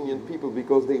crowds of Indian people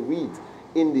because they read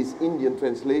in this Indian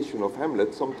translation of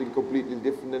Hamlet something completely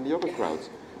different than the other crowds.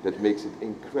 That makes it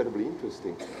incredibly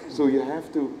interesting. So you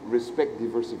have to respect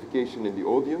diversification in the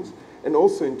audience, and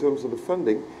also in terms of the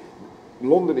funding.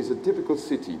 London is a typical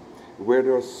city where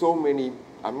there are so many,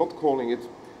 I'm not calling it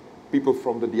people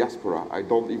from the diaspora, I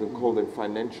don't even call them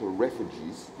financial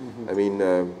refugees. I mean,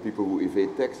 people who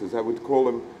evade taxes, I would call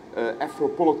them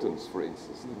Afropolitans, for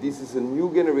instance. This is a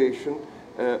new generation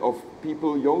of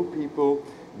people, young people.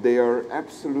 They are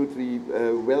absolutely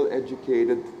well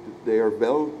educated, they are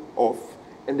well off,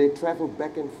 and they travel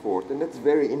back and forth, and that's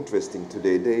very interesting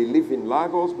today. They live in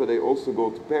Lagos, but they also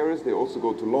go to Paris, they also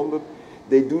go to London.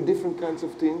 They do different kinds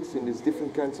of things in these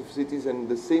different kinds of cities, and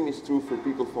the same is true for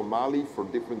people from Mali for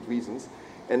different reasons.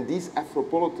 And these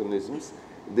Afropolitanisms,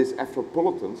 this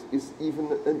Afropolitans is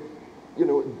even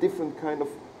a different kind of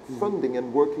funding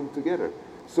and working together.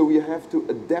 So you have to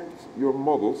adapt your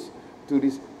models to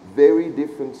these very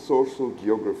different social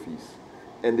geographies.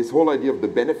 And this whole idea of the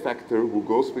benefactor who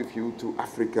goes with you to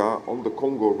Africa on the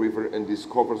Congo River and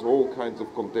discovers all kinds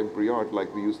of contemporary art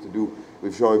like we used to do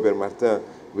with Jean-Hubert Martin,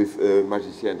 with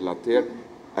Magicien de la Terre,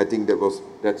 I think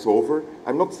that's over.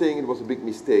 I'm not saying it was a big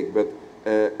mistake, but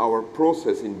our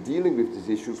process in dealing with these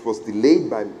issues was delayed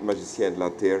by Magicien de la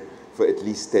Terre for at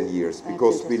least 10 years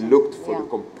because we looked for the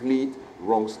complete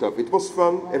wrong stuff. It was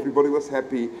fun, everybody was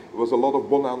happy, there was a lot of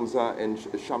bonanza and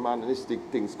shamanistic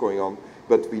things going on,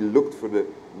 but we looked for the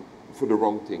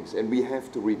wrong things, and we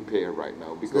have to repair right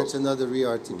now. Because so that's another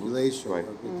re-articulation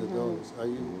with the donors. Are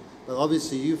you? Well,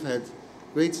 obviously you've had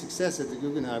great success at the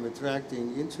Guggenheim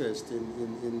attracting interest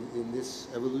in this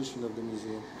evolution of the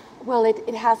museum. Well,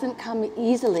 it hasn't come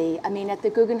easily. I mean, at the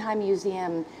Guggenheim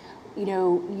Museum,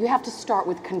 you have to start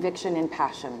with conviction and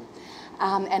passion.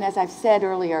 And as I've said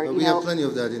earlier, we have plenty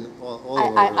of that in all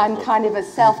of our I'm kind of a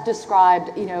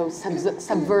self-described,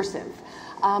 subversive.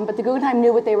 But the Guggenheim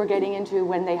knew what they were getting into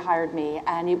when they hired me,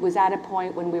 and it was at a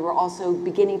point when we were also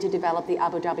beginning to develop the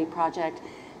Abu Dhabi project.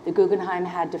 The Guggenheim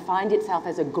had defined itself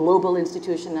as a global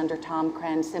institution under Tom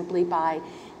Kren simply by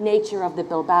nature of the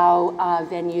Bilbao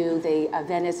venue, the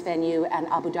Venice venue, and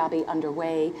Abu Dhabi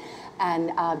underway, and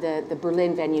the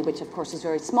Berlin venue, which of course is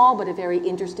very small, but a very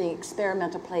interesting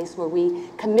experimental place where we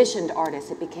commissioned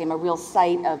artists. It became a real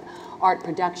site of art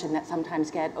production that sometimes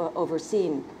get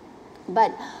overseen.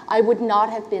 But I would not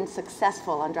have been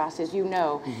successful, András, as you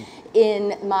know,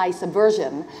 in my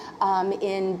subversion,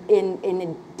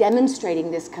 in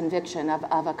demonstrating this conviction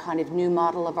of a kind of new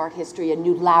model of art history, a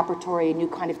new laboratory, a new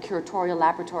kind of curatorial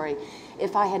laboratory,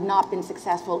 if I had not been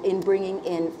successful in bringing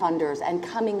in funders and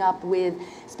coming up with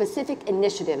specific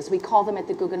initiatives. We call them at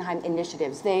the Guggenheim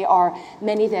initiatives. They are,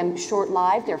 many of them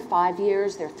short-lived, they're 5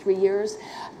 years, they're 3 years,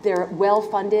 they're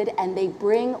well-funded, and they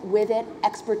bring with it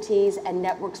expertise and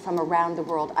networks from around the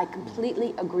world. I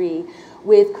completely agree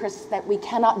with Chris that we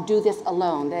cannot do this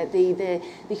alone. The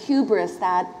hubris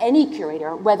that any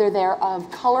curator, whether they're of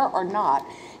color or not,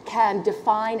 can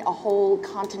define a whole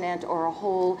continent or a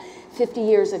whole 50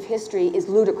 years of history is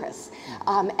ludicrous.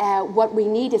 What we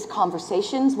need is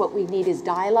conversations, what we need is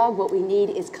dialogue, what we need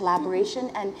is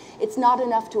collaboration, and it's not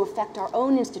enough to affect our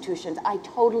own institutions. I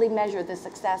totally measure the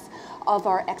success of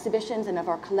our exhibitions and of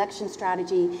our collection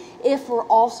strategy if we're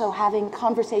also having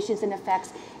conversations and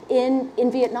effects in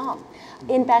Vietnam,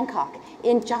 in Bangkok,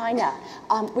 in China,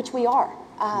 which we are.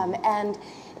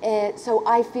 So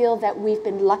I feel that we've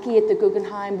been lucky at the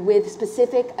Guggenheim with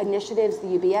specific initiatives, the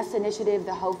UBS initiative,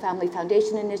 the Ho Family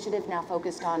Foundation initiative, now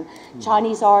focused on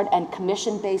Chinese art and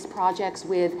commission-based projects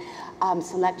with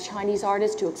select Chinese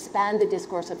artists to expand the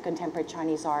discourse of contemporary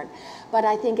Chinese art. But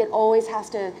I think it always has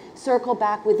to circle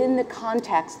back within the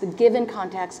context, the given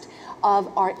context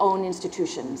of our own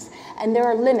institutions. And there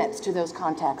are limits to those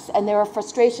contexts, and there are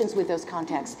frustrations with those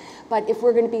contexts. But if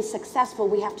we're going to be successful,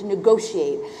 we have to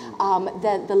negotiate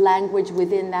the language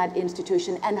within that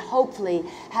institution and hopefully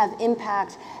have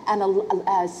impact and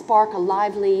spark a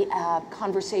lively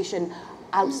conversation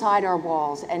outside our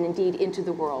walls and indeed into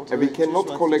the world. And we cannot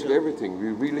collect everything.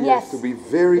 We really have to be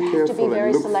very careful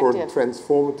and look for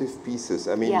transformative pieces.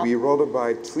 I mean, we rather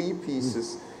buy 3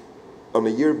 pieces on a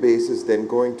year basis than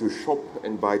going to shop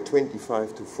and buy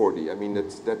 25 to 40. I mean,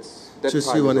 that's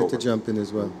Just you wanted to jump in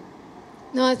as well.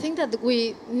 No, I think that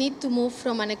we need to move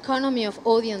from an economy of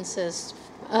audiences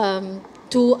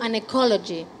to an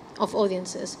ecology of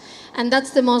audiences. And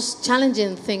that's the most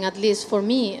challenging thing, at least for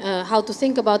me, how to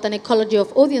think about an ecology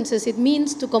of audiences. It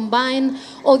means to combine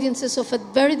audiences of a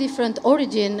very different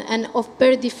origin and of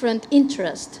very different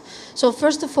interest. So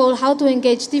first of all, how to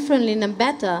engage differently and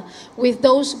better with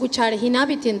those which are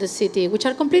inhabiting the city, which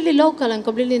are completely local and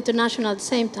completely international at the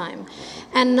same time.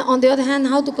 And on the other hand,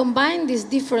 how to combine these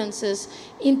differences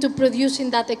into producing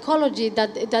that ecology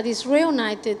that is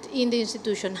reunited in the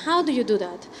institution. How do you do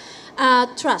that?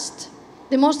 Trust.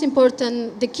 The most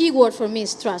important, the key word for me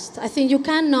is trust. I think you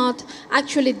cannot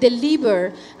actually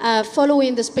deliver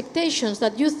following the expectations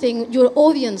that you think your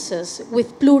audiences,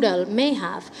 with plural, may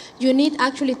have. You need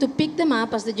actually to pick them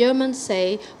up, as the Germans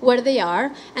say, where they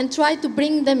are, and try to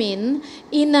bring them in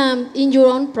your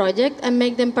own project and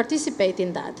make them participate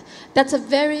in that. That's a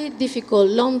very difficult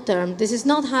long term. This is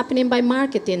not happening by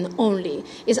marketing only.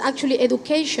 It's actually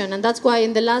education, and that's why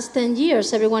in the last 10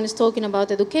 years everyone is talking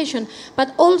about education,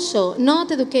 but also not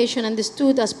education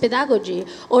understood as pedagogy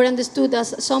or understood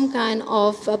as some kind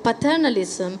of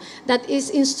paternalism that is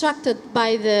instructed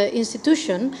by the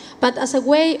institution, but as a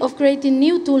way of creating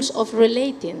new tools of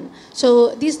relating.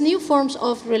 So these new forms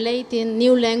of relating,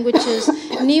 new languages,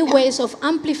 new ways of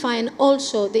amplifying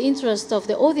also the interest of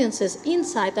the audiences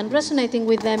inside and resonating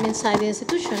with them inside the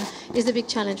institution is the big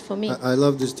challenge for me. I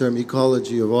love this term,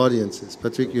 ecology of audiences.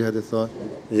 Patrick, you had a thought?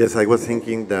 Yes, I was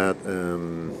thinking that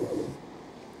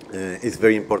it's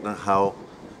very important how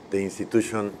the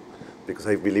institution, because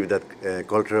I believe that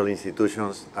cultural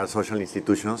institutions are social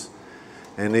institutions,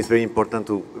 and it's very important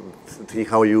to see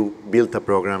how you build a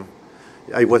program.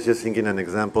 I was just thinking an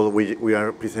example. We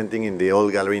are presenting in the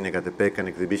old gallery in Ecatepec an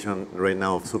exhibition right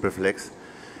now of Superflex,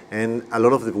 and a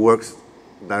lot of the works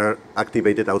that are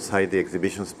activated outside the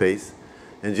exhibition space.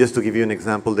 And just to give you an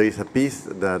example, there is a piece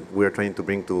that we are trying to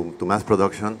bring to mass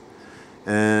production.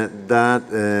 That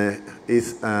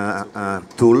is a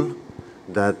tool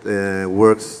that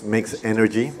makes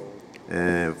energy,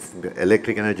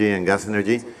 electric energy and gas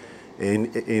energy,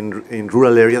 in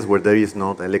rural areas where there is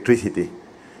not electricity,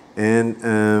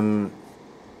 and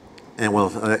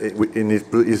well, it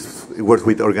works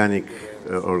with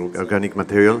organic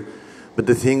material. But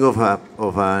the thing of a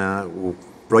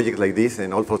project like this,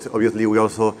 and also obviously we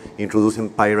also introducing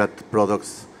pirate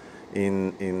products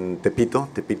in Tepito.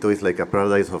 Tepito is like a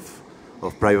paradise of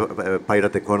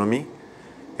pirate economy,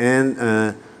 and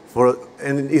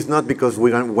it's not because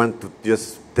we want to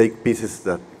just take pieces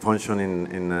that function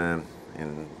in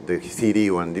the city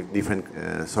or in different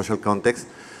social contexts,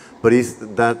 but it's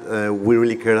that we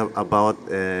really care about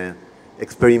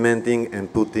experimenting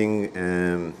and putting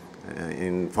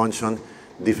in function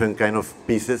different kind of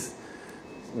pieces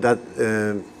that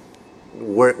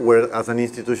where as an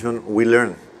institution we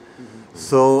learn.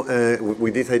 So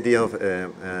with this idea of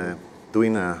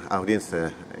doing audience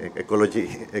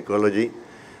ecology,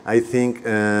 I think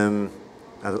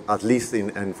at least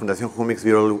in Fundación Jumex,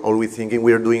 we are always thinking,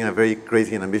 we are doing a very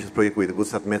crazy and ambitious project with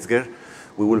Gustav Metzger.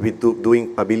 We will be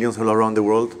doing pavilions all around the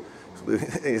world.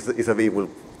 It will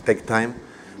take time,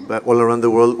 but all around the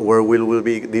world where we will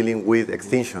be dealing with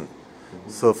extinction.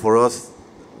 So for us,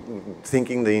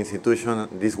 thinking the institution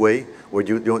this way, where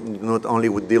you don't not only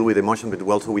would deal with emotion, but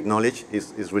also with knowledge,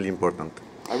 is really important.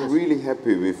 I'm really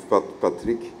happy with what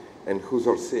Patrick and Chus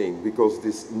are saying, because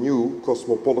this new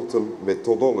cosmopolitan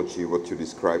methodology, what you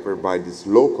describe, whereby this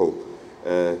local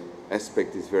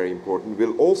aspect is very important,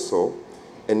 will also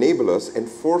enable us and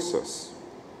force us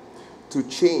to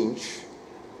change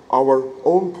our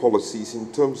own policies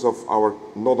in terms of our,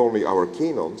 not only our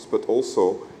canons, but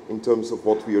also in terms of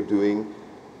what we are doing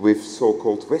with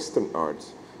so-called Western art.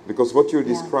 Because what you're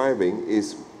describing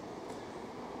is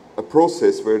a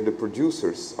process where the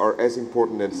producers are as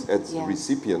important as the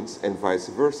recipients and vice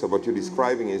versa. What you're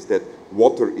describing is that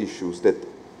water issues, that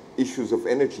issues of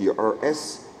energy are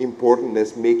as important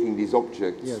as making these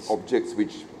objects, objects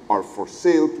which are for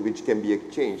sale, which can be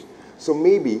exchanged. So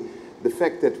maybe the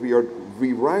fact that we are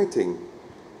rewriting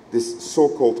this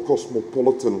so-called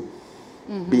cosmopolitan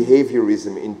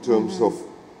behaviorism in terms of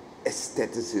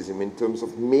aestheticism, in terms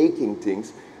of making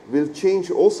things, will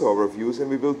change also our views, and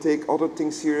we will take other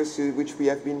things seriously which we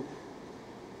have been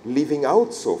leaving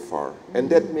out so far. And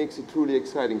that makes it truly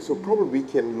exciting. So probably we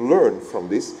can learn from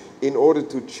this in order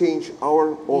to change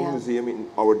our own museum in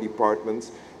our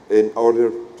departments, in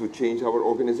order to change our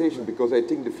organization, because I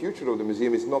think the future of the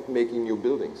museum is not making new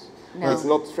buildings. No. It's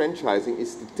not franchising,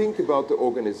 it's to think about the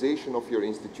organization of your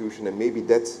institution, and maybe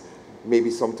that's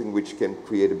something which can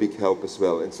create a big help as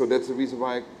well. And so that's the reason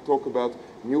why I talk about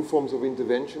new forms of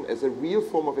intervention as a real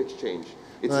form of exchange.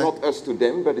 It's not us to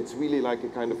them, but it's really like a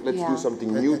kind of, let's do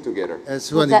something new together.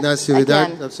 Ignacio, with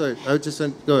that, I'm sorry, I just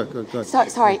want, go ahead.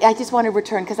 Sorry, I just want to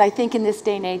return, because I think in this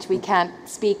day and age we can't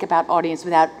speak about audience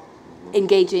without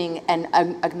engaging and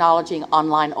acknowledging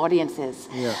online audiences.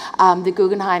 The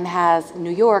Guggenheim New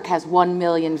York has 1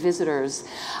 million visitors.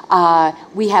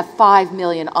 We have 5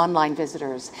 million online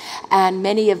visitors. And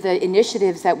many of the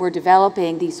initiatives that we're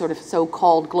developing, these sort of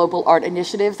so-called global art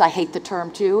initiatives, I hate the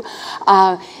term too,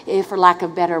 for lack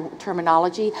of better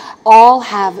terminology, all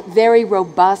have very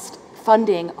robust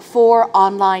funding for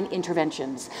online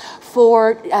interventions,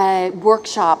 for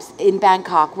workshops in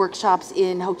Bangkok, workshops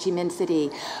in Ho Chi Minh City,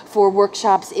 for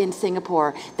workshops in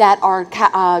Singapore that are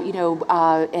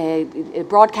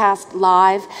broadcast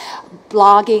live,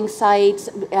 blogging sites,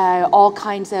 all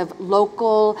kinds of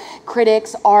local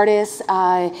critics, artists,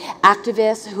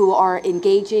 activists who are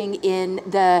engaging in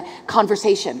the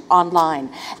conversation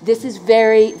online. This is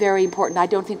very, very important. I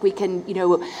don't think we can,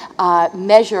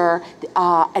 measure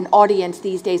an audience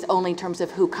these days only in terms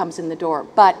of who comes in the door.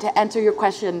 But to answer your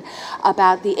question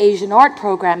about the Asian art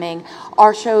programming,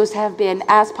 our shows have been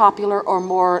as popular or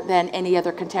more than any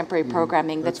other contemporary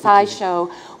programming. The Tsai show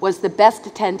was the best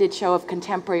attended show of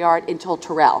contemporary art until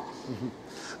Terrell.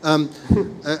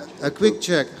 A quick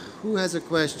check. Who has a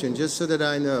question, just so that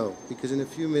I know? Because in a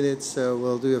few minutes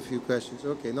we'll do a few questions.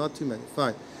 Okay, not too many.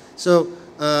 Fine. So,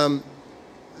 and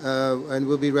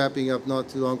we'll be wrapping up not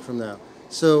too long from now.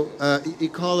 So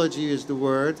ecology is the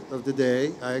word of the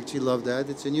day. I actually love that.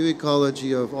 It's a new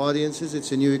ecology of audiences.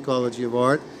 It's a new ecology of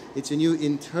art. It's a new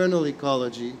internal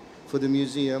ecology for the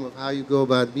museum of how you go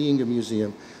about being a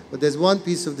museum. But there's one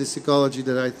piece of this ecology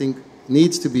that I think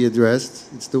needs to be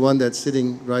addressed. It's the one that's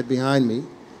sitting right behind me.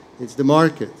 It's the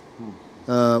market,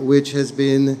 which has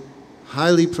been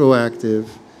highly proactive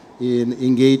in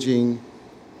engaging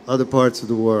other parts of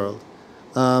the world.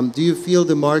 Do you feel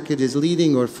the market is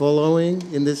leading or following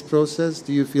in this process?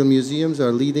 Do you feel museums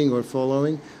are leading or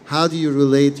following? How do you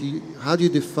relate, how do you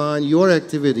define your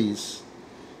activities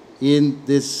in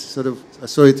this sort of,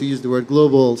 sorry to use the word,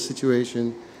 global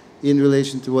situation in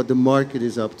relation to what the market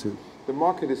is up to? The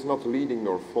market is not leading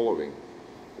nor following.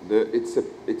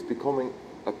 It's becoming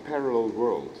a parallel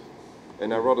world.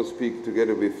 And I rather speak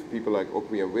together with people like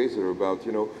Okwi and Weser about,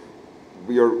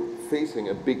 we are facing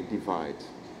a big divide.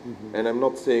 And I'm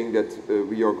not saying that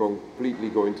we are completely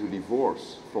going to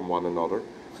divorce from one another,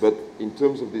 but in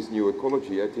terms of this new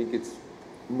ecology, I think it's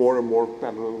more and more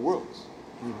parallel worlds.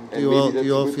 Do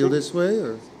you all feel this way?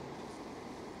 Or?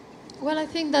 Well, I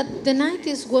think that the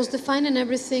 90s was defining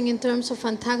everything in terms of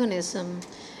antagonism.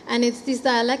 And it's this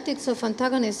dialectics of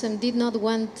antagonism did not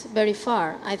went very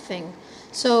far, I think.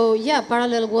 So, yeah,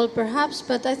 parallel world perhaps,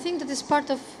 but I think that it's part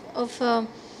of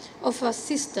of a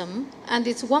system, and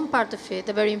it's one part of it,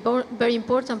 a very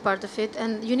important part of it,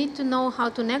 and you need to know how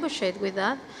to negotiate with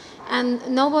that. And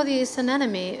nobody is an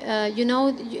enemy. You know,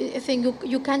 I think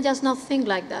you can't just not think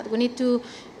like that.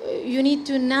 You need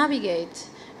to navigate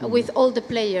with all the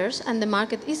players, and the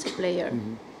market is a player.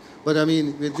 But I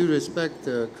mean, with due respect,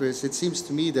 Chris, it seems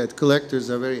to me that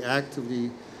collectors are very actively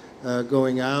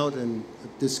going out and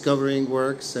discovering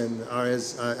works, and are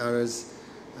as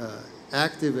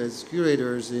active as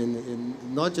curators in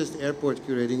not just airport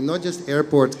curating, not just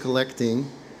airport collecting,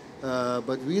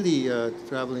 but really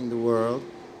traveling the world.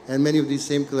 And many of these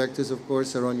same collectors, of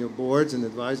course, are on your boards and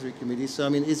advisory committees. So, I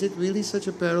mean, is it really such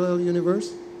a parallel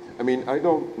universe? I mean, I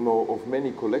don't know of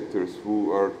many collectors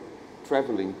who are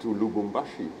traveling to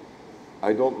Lubumbashi.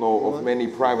 I don't know of many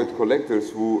private collectors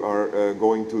who are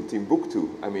going to Timbuktu.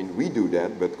 I mean, we do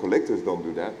that, but collectors don't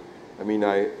do that. I mean,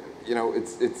 you know,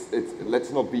 it's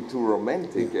let's not be too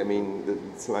romantic. I mean,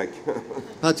 it's like...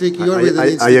 Patrick, you're with an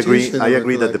institution. I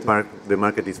agree that the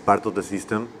market is part of the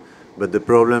system, but the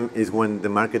problem is when the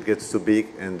market gets too big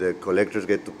and the collectors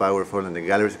get too powerful and the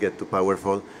galleries get too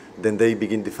powerful, then they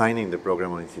begin defining the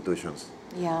program on institutions.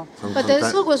 Yeah, but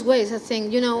there's always ways, I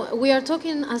think. You know, we are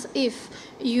talking as if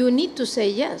you need to say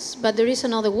yes, but there is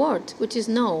another word, which is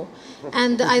no.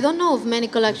 And I don't know of many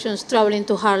collections traveling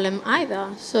to Harlem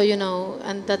either. So, you know,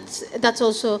 and that's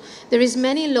also, there is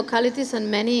many localities and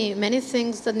many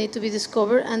things that need to be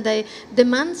discovered, and they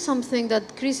demand something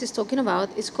that Chris is talking about.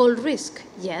 It's called risk,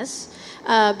 yes.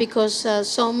 Because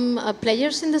some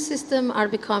players in the system are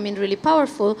becoming really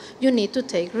powerful, you need to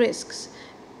take risks.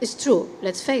 It's true,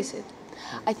 let's face it.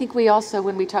 I think we also,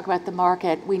 when we talk about the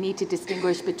market, we need to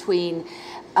distinguish between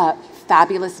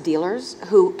fabulous dealers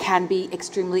who can be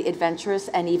extremely adventurous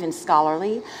and even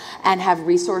scholarly and have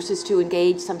resources to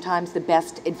engage sometimes the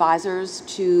best advisors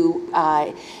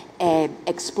to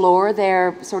explore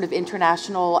their sort of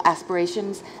international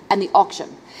aspirations, and the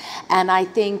auction. And I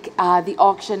think the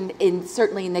auction,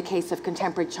 certainly in the case of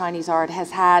contemporary Chinese art,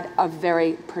 has had a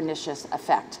very pernicious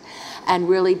effect and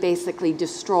really basically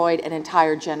destroyed an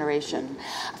entire generation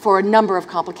for a number of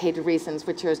complicated reasons,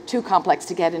 which are too complex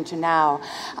to get into now.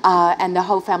 And the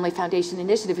Ho Family Foundation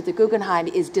initiative at the Guggenheim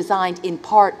is designed in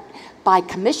part by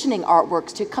commissioning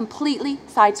artworks to completely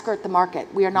side-skirt the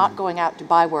market. We are not going out to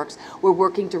buy works. We're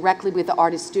working directly with the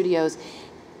artist studios,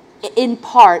 in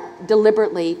part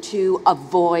deliberately to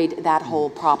avoid that whole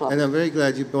problem. And I'm very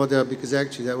glad you brought that up, because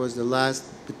actually that was the last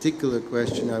particular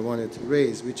question I wanted to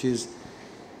raise, which is,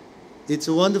 it's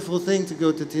a wonderful thing to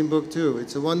go to Timbuktu.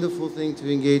 It's a wonderful thing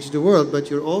to engage the world,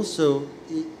 but you're also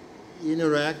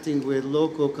interacting with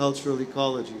local cultural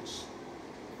ecologies.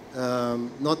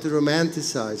 Not to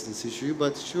romanticize this issue,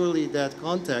 but surely that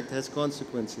contact has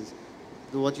consequences.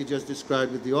 What you just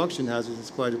described with the auction houses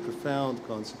is quite a profound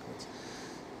consequence.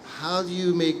 How do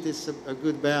you make this a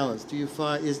good balance? Do you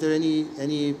find, is there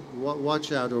any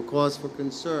watch out or cause for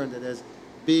concern that as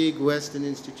big Western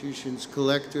institutions,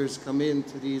 collectors come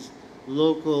into these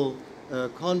local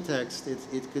contexts,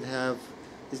 it could have,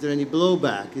 is there any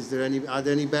blowback? Are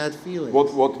there any bad feelings?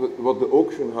 What the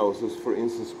auction houses, for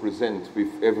instance, present with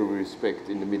every respect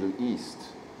in the Middle East,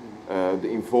 the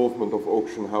involvement of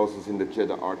auction houses in the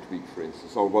Jeddah Art Week, for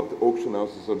instance, or what the auction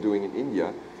houses are doing in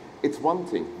India, it's one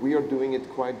thing. We are doing it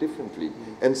quite differently.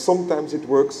 And sometimes it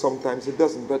works, sometimes it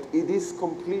doesn't, but it is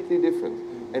completely different.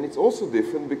 And it's also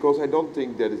different because I don't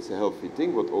think that it's a healthy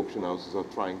thing what auction houses are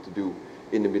trying to do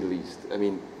in the Middle East. I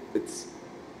mean,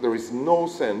 there is no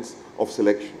sense of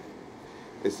selection.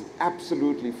 It's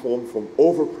absolutely formed from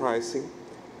overpricing,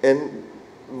 and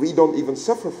we don't even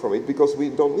suffer from it because we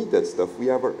don't need that stuff. We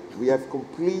have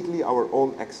completely our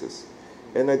own access.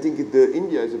 And I think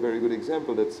India is a very good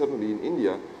example that suddenly in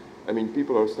India, I mean,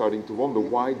 people are starting to wonder,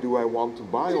 why do I want to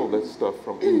buy all that stuff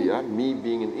from India, me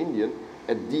being an Indian,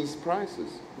 at these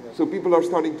prices? Yeah. So people are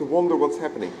starting to wonder what's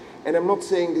happening. And I'm not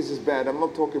saying this is bad. I'm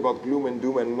not talking about gloom and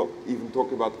doom. I'm not even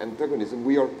talking about antagonism.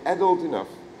 We are adult enough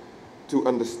to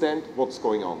understand what's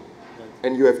going on. Right.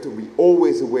 And you have to be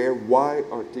always aware, why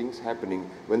are things happening?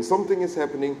 When something is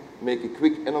happening, make a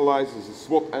quick analysis, a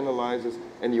SWOT analysis,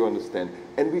 and you understand.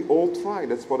 And we all try.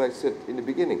 That's what I said in the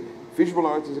beginning. Visual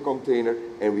art is a container,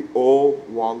 and we all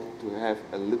want to have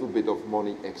a little bit of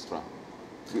money extra.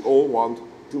 We all want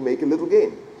to make a little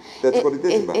gain. That's what it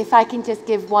is about. If I can just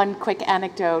give one quick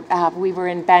anecdote. We were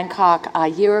in Bangkok a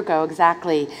year ago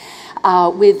exactly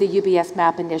with the UBS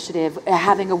MAP initiative,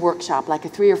 having a workshop, like a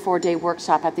 3 or 4 day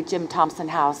workshop at the Jim Thompson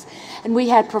House. And we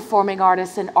had performing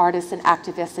artists and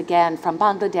activists again from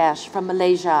Bangladesh, from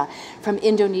Malaysia, from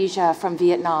Indonesia, from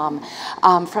Vietnam,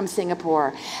 from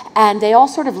Singapore. And they all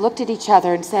sort of looked at each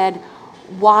other and said,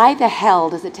 why the hell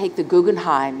does it take the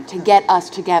Guggenheim to get us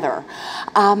together?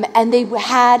 And they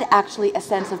had actually a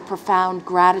sense of profound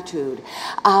gratitude,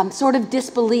 sort of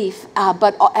disbelief,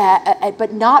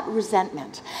 but not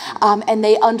resentment.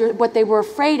 And what they were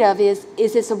afraid of is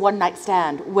this a one-night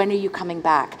stand? When are you coming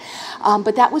back?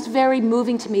 But that was very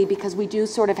moving to me because we do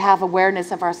sort of have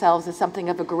awareness of ourselves as something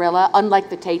of a guerrilla. Unlike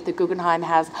the Tate, the Guggenheim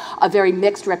has a very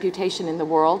mixed reputation in the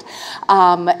world,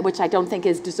 which I don't think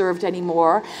is deserved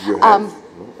anymore.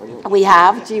 We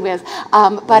have, gee whiz.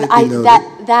 But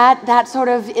that sort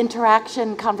of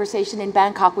interaction conversation in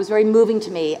Bangkok was very moving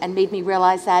to me and made me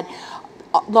realize that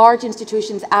large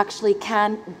institutions actually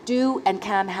can do and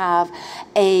can have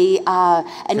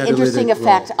an interesting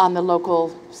effect on the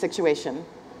local situation.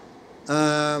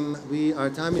 Our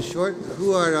time is short.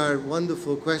 Who are our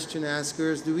wonderful question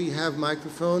askers? Do we have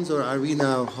microphones or are we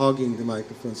now hogging the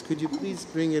microphones? Could you please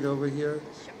bring it over here?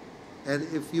 And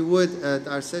if you would,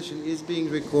 our session is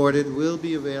being recorded, will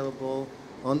be available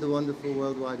on the wonderful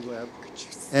World Wide Web.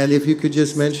 And if you could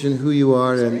just mention who you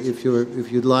are and if you're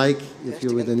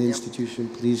with an institution,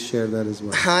 please share that as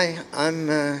well. Hi, I'm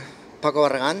Paco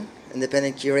Barragan,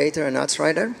 independent curator and arts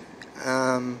writer.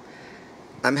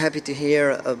 I'm happy to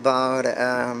hear about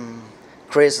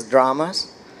Chris'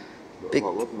 dramas.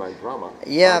 What, my drama?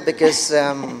 Yeah, because...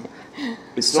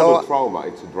 it's not a trauma,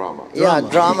 it's a drama. Yeah,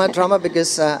 drama,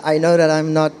 because I know that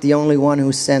I'm not the only one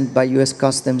who's sent by U.S.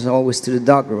 Customs always to the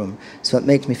dog room, so it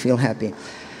makes me feel happy.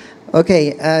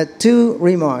 Okay, two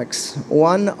remarks.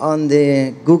 One on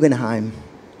the Guggenheim.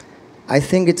 I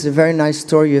think it's a very nice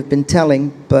story you've been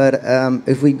telling, but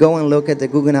if we go and look at the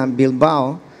Guggenheim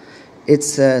Bilbao,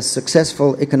 it's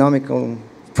successful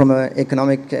from an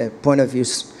economic point of view,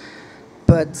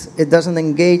 but it doesn't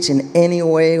engage in any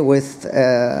way with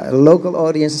local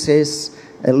audiences,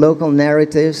 local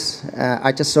narratives.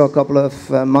 I just saw a couple of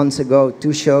months ago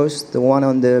 2 shows, the one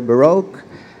on the Baroque,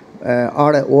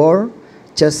 Art at War,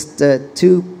 just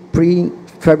 2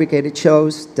 prefabricated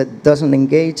shows that doesn't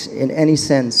engage in any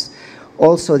sense.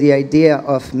 Also the idea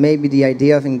of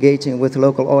engaging with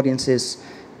local audiences,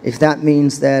 if that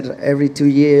means that every 2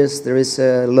 years there is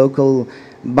a local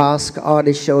Basque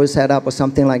artist show set up or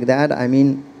something like that, I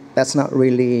mean, that's not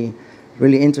really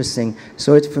interesting.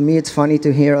 So for me, it's funny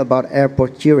to hear about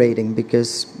airport curating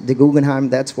because the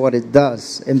Guggenheim, that's what it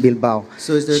does in Bilbao.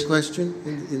 So is there a question?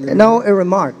 No, a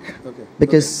remark. Okay.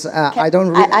 Because I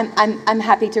don't... I'm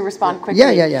happy to respond quickly.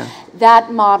 Yeah.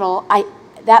 That model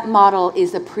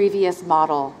is a previous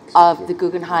model of the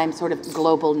Guggenheim sort of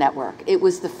global network. It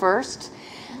was the first.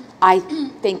 I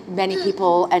think many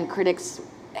people and critics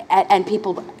and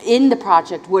people in the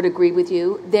project would agree with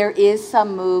you. There is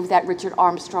some move that Richard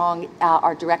Armstrong,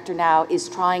 our director now, is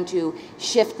trying to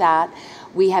shift that.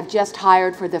 We have just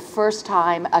hired for the first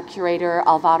time a curator,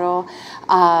 Alvaro,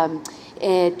 to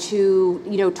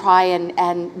try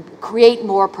and create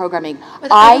more programming.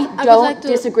 But I don't like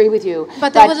disagree with you,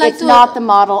 but it's not the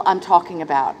model I'm talking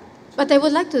about. But I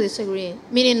would like to disagree.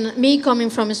 Meaning, me coming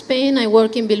from Spain, I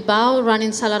work in Bilbao,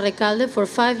 running Sala Recalde for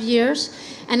 5 years,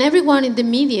 and everyone in the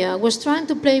media was trying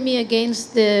to play me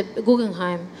against the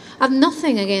Guggenheim. I have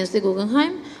nothing against the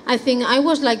Guggenheim. I think I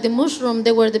was like the mushroom,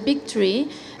 they were the big tree,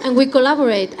 and we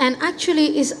collaborate. And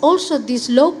actually, it's also this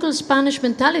local Spanish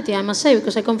mentality, I must say,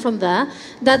 because I come from there,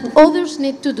 that others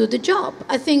need to do the job.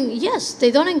 I think, yes,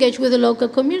 they don't engage with the local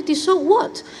community, so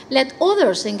what? Let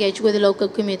others engage with the local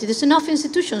community. There's enough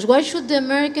institutions. Why should the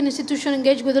American institution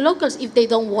engage with the locals if they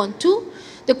don't want to?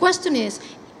 The question is,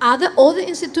 are there other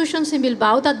institutions in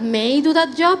Bilbao that may do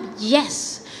that job?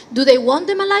 Yes. Do they want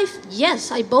them alive?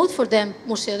 Yes, I vote for them.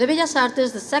 Museo de Bellas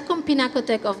Artes, the second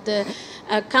pinacothek of the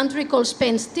country called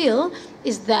Spain still,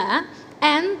 is there.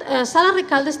 And Sala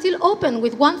Recalde is still open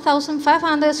with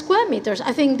 1,500 square meters.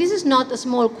 I think this is not a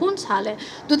small Kunsthalle.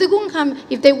 Do the Guggenheim,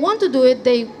 if they want to do it,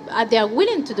 they are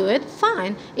willing to do it,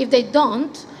 fine. If they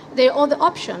don't, there are other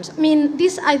options. I mean,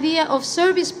 this idea of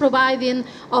service providing,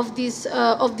 of this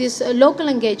local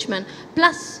engagement,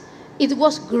 plus it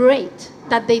was great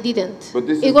that they didn't.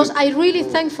 I'm really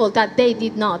thankful that they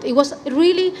did not. It was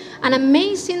really an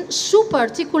amazing, super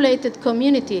articulated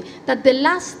community that the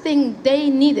last thing they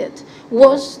needed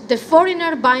was the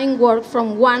foreigner buying work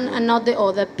from one and not the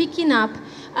other, picking up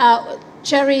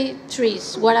cherry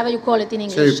trees, whatever you call it in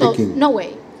English. So, no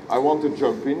way. I want to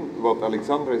jump in. What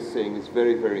Alexandra is saying is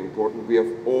very, very important. We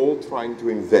have all trying to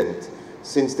invent,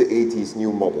 since the 80s,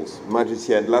 new models.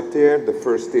 Magicien de la Terre, the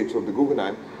first stage of the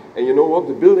Guggenheim. And you know what?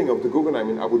 The building of the Guggenheim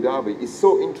in Abu Dhabi is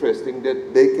so interesting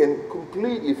that they can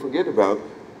completely forget about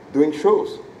doing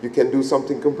shows. You can do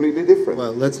something completely different.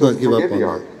 Well, let's not give up on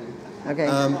that. Okay.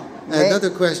 Another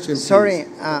question, please. Sorry,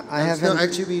 I have... No,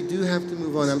 actually, we do have to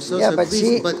move on. I'm so Yeah, sorry. but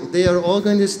Please, but they are all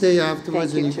going to stay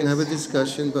afterwards, Thank and you, you can have a Chus.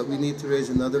 discussion, but we need to raise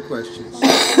another question.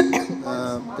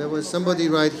 There was somebody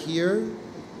right here.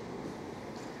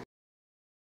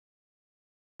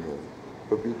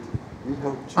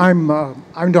 I'm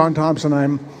Don Thompson.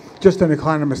 I'm just an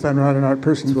economist. I'm not an art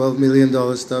person. $12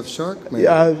 million stuff shark?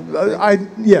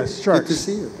 Yes, sharks. Good to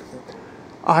see you.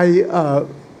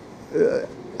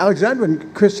 Alexandra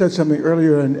and Chris said something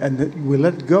earlier, and we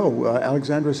let it go.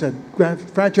 Alexandra said,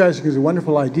 franchising is a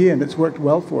wonderful idea, and it's worked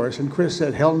well for us. And Chris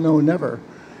said, hell no, never.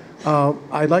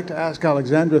 I'd like to ask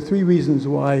Alexandra 3 reasons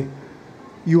why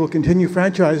you will continue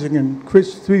franchising, and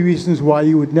Chris, 3 reasons why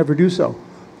you would never do so.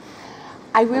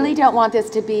 I really don't want this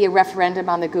to be a referendum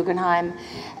on the Guggenheim.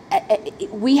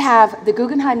 We have the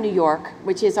Guggenheim, New York,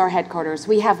 which is our headquarters.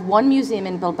 We have one museum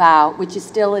in Bilbao, which is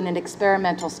still in an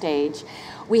experimental stage.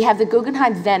 We have the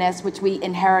Guggenheim, Venice, which we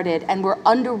inherited, and we're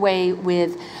underway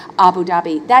with Abu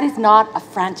Dhabi. That is not a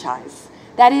franchise.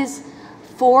 That is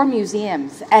 4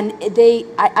 museums. And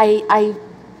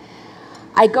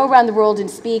I go around the world and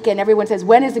speak, and everyone says,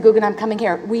 when is the Guggenheim coming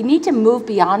here? We need to move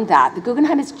beyond that. The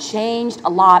Guggenheim has changed a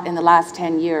lot in the last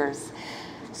 10 years.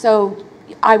 So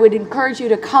I would encourage you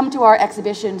to come to our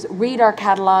exhibitions, read our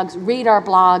catalogs, read our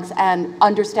blogs, and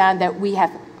understand that we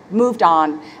have moved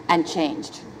on and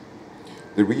changed.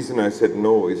 The reason I said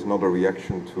no is not a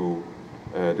reaction to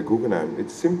the Guggenheim.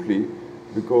 It's simply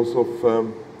because of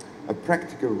a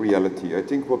practical reality. I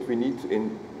think what we need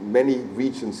in many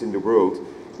regions in the world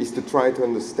is to try to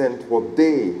understand what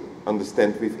they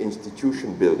understand with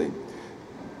institution building.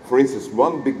 For instance,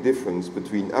 one big difference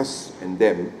between us and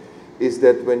them is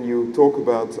that when you talk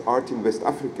about art in West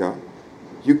Africa,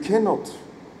 you cannot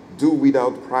do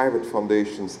without private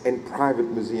foundations and private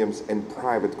museums and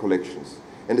private collections.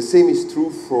 And the same is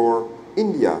true for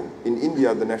India. In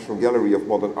India, the National Gallery of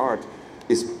Modern Art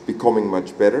is becoming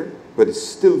much better, but it's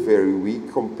still very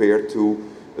weak compared to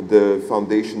the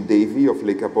Foundation Devi of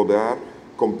Le Capodar,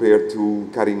 compared to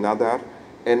Karim Nadar.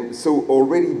 And so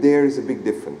already there is a big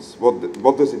difference.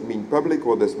 What does it mean public?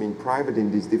 What does it mean private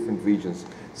in these different regions?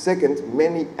 Second,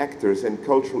 many actors and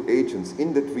cultural agents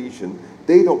in that region,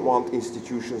 they don't want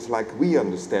institutions like we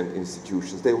understand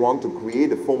institutions. They want to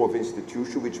create a form of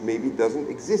institution which maybe doesn't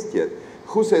exist yet.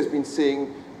 Chus has been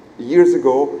saying years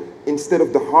ago, instead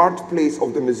of the hard place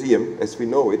of the museum, as we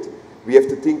know it, we have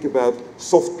to think about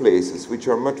soft places, which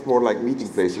are much more like meeting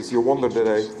places. You wonder that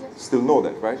I still know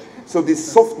that, right? So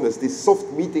this softness, these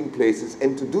soft meeting places,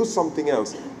 and to do something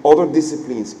else, other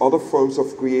disciplines, other forms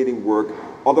of creating work,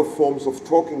 other forms of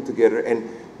talking together and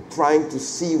trying to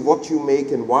see what you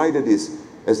make and why that is,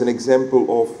 as an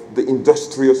example of the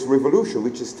industrious revolution,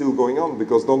 which is still going on,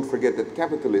 because don't forget that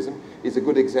capitalism is a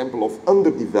good example of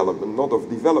underdevelopment, not of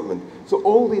development. So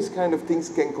all these kind of things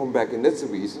can come back, and that's the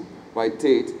reason why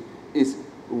Tate is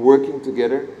working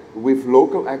together with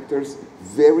local actors,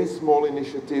 very small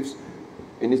initiatives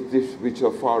which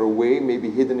are far away, maybe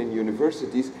hidden in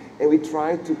universities, and we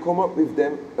try to come up with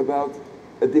them about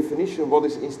a definition of what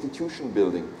is institution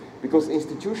building. Because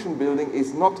institution building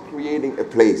is not creating a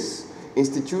place.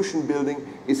 Institution building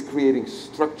is creating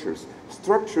structures.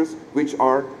 Structures which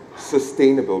are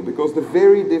sustainable. Because the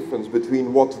very difference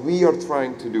between what we are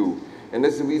trying to do, and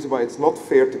that's the reason why it's not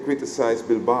fair to criticize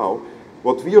Bilbao,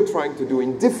 what we are trying to do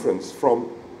in difference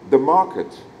from the market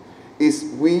is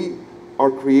we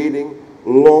are creating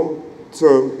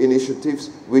long-term initiatives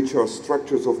which are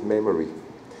structures of memory.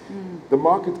 The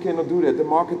market cannot do that. The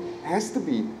market has to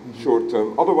be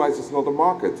short-term, otherwise it's not a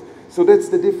market. So that's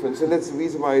the difference, and that's the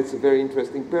reason why it's a very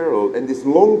interesting parallel. And this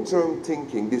long-term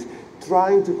thinking, this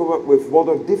trying to come up with what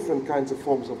are different kinds of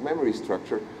forms of memory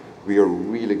structure, we are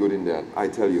really good in that, I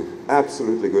tell you.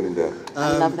 Absolutely good in that.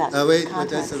 I love that. Wait,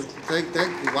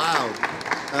 thank you. Wow.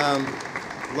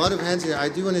 A lot of hands here. I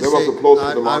do want to There was say applause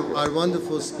for the market. our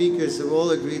wonderful speakers have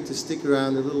all agreed to stick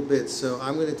around a little bit. So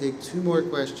I'm going to take 2 more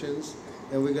questions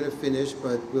and we're going to finish,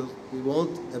 but we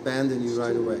won't abandon you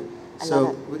right away.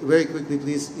 So very quickly,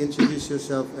 please introduce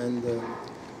yourself and...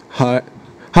 Hi,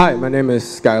 my name is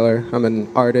Skylar. I'm an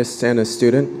artist and a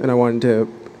student, and I wanted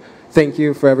to thank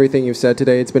you for everything you've said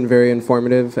today. It's been very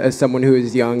informative as someone who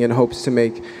is young and hopes to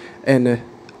make an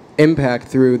impact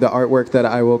through the artwork that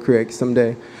I will create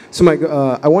someday. So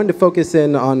I wanted to focus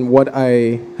in on what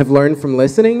I have learned from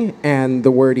listening and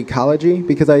the word ecology,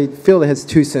 because I feel it has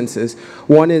 2 senses.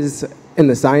 One is in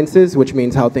the sciences, which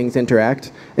means how things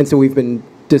interact. And so we've been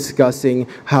discussing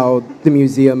how the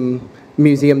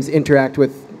museums interact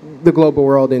with the global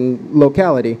world in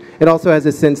locality. It also has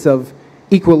a sense of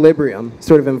equilibrium,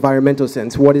 sort of environmental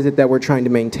sense. What is it that we're trying to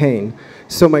maintain?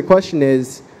 So my question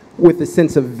is, with a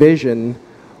sense of vision,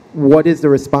 what is the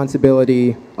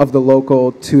responsibility of the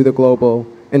local to the global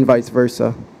and vice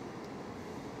versa?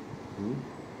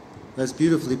 That's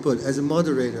beautifully put. As a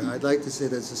moderator, I'd like to say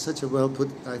that's such a well put,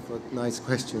 I thought, nice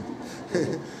question.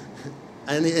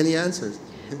 Any answers?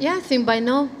 Yeah, I think by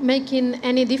not making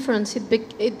any difference,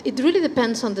 it really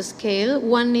depends on the scale.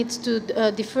 One needs to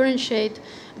differentiate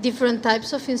different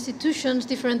types of institutions,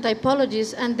 different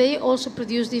typologies, and they also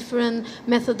produce different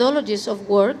methodologies of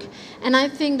work. And I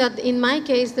think that in my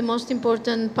case, the most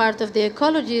important part of the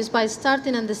ecology is by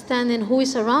starting understanding who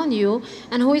is around you,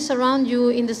 and who is around you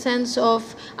in the sense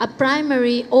of a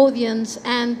primary audience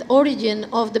and origin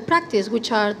of the practice,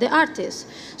 which are the artists.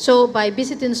 So by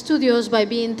visiting studios, by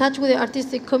being in touch with the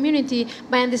artistic community,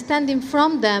 by understanding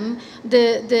from them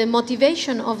the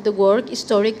motivation of the work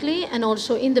historically and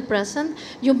also in the present,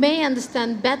 you may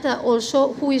understand better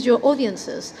also who is your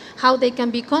audiences, how they can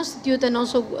be constituted, and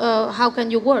also how can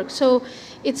you work. So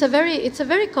it's a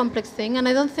very complex thing, and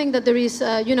I don't think that there is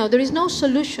there is no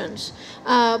solutions,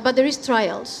 but there is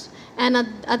trials. And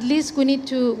at least we need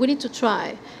to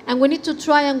try, and we need to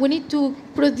try, and we need to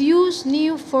produce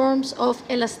new forms of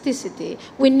elasticity.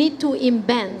 We need to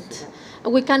invent.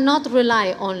 We cannot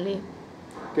rely only.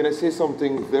 Can I say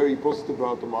something very positive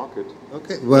about the market?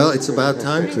 Okay. Well, it's about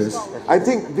time, Chris. I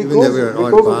think because of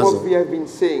what we have been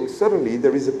saying, suddenly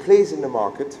there is a place in the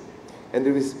market, and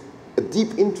there is a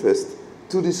deep interest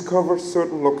to discover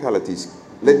certain localities.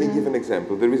 Let me give an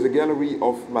example. There is a gallery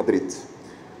of Madrid,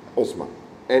 Osma.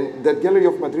 And that Gallery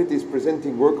of Madrid is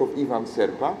presenting work of Ivan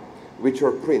Serpa, which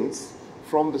are prints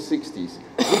from the 60s,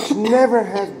 which never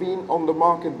have been on the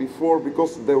market before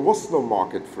because there was no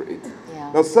market for it.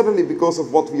 Yeah. Now suddenly, because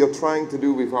of what we are trying to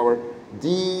do with our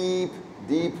deep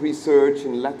research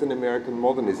in Latin American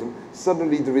modernism,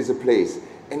 suddenly there is a place.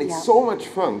 And it's so much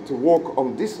fun to walk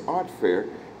on this art fair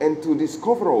and to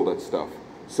discover all that stuff.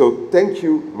 So thank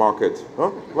you, market. Huh?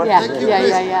 Yeah. Thank you,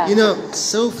 Chris. You know,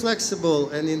 so flexible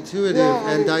and intuitive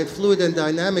and fluid and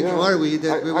dynamic are we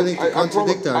that we're willing to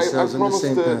contradict ourselves on the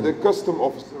same panel. The custom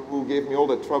officer who gave me all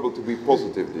that trouble to be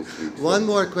positive this week. So. One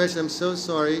more question. I'm so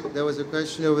sorry. There was a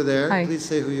question over there. Hi. Please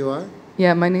say who you are.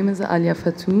 Yeah, my name is Alia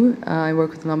Fatou. I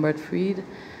work with Lombard Fried.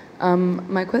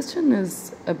 My question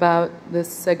is about this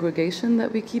segregation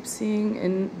that we keep seeing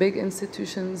in big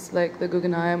institutions like the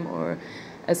Guggenheim, or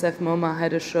SF MoMA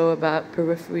had a show about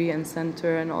periphery and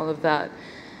center and all of that.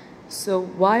 So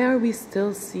why are we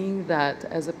still seeing that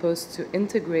as opposed to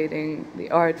integrating the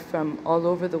art from all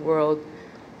over the world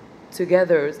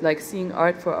together, like seeing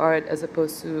art for art as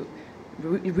opposed to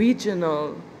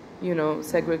regional,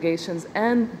 segregations?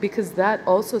 And because that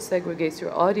also segregates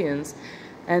your audience.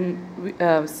 And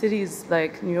cities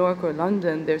like New York or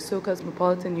London, they're so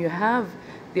cosmopolitan. You have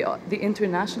the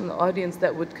international audience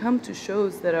that would come to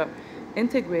shows that are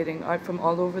integrating art from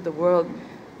all over the world.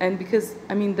 And because,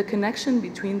 the connection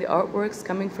between the artworks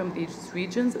coming from these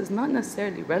regions is not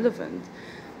necessarily relevant.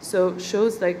 So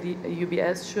shows like the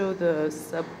UBS show, the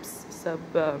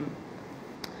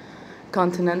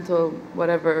continental,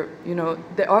 whatever,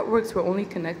 the artworks were only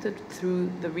connected through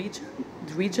the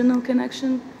regional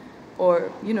connection,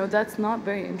 or, that's not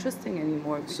very interesting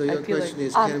anymore. So your question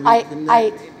is, can we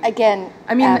connect? Again,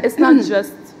 it's not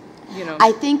just,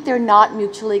 I think they're not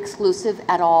mutually exclusive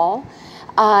at all.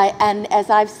 And as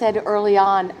I've said early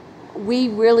on, we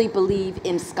really believe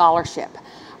in scholarship.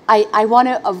 I want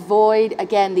to avoid,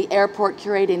 again, the airport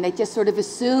curating that just sort of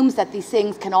assumes that these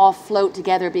things can all float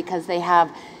together because they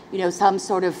have, some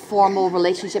sort of formal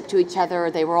relationship to each other,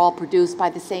 or they were all produced by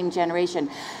the same generation.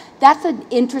 That's an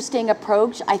interesting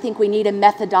approach. I think we need a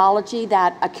methodology,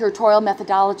 a curatorial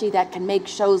methodology that can make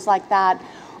shows like that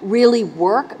really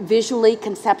work visually,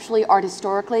 conceptually, art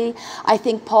historically. I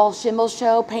think Paul Schimmel's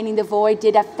show, Painting the Void,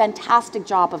 did a fantastic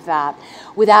job of that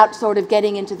without sort of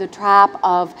getting into the trap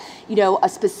of, a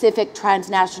specific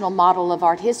transnational model of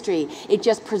art history. It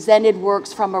just presented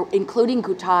works from, including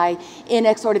Gutai, in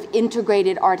a sort of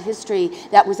integrated art history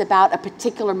that was about a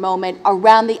particular moment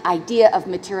around the idea of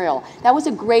material. That was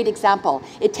a great example.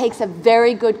 It takes a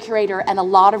very good curator and a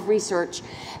lot of research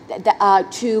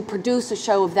to produce a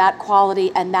show of that quality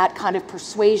and that kind of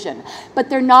persuasion. But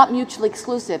they're not mutually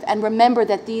exclusive. And remember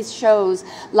that these shows,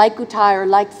 like Gutai or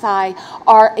like Sai,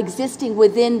 are existing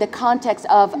within the context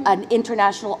of an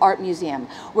international art museum.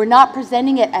 We're not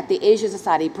presenting it at the Asia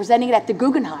Society, presenting it at the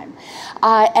Guggenheim.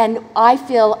 And I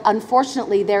feel,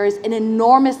 unfortunately, there is an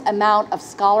enormous amount of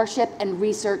scholarship and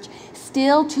research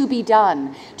still to be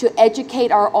done to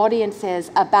educate our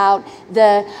audiences about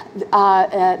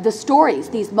the stories,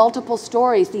 these multiple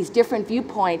stories, these different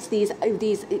viewpoints, these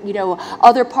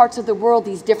other parts of the world,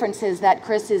 these differences that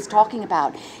Chris is talking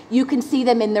about. You can see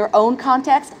them in their own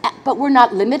context, but we're not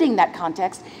limiting that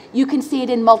context. You can see it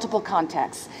in multiple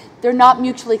contexts. They're not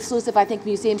mutually exclusive. I think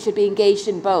museums should be engaged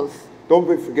in both. Don't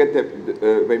we forget that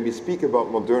when we speak about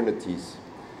modernities,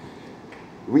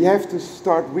 we have to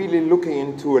start really looking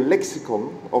into a lexicon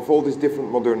of all these different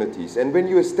modernities. And when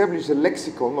you establish a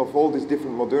lexicon of all these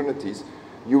different modernities,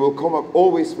 you will come up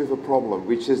always with a problem,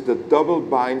 which is the double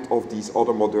bind of these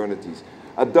other modernities.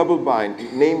 A double bind,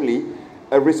 namely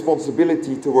a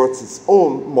responsibility towards its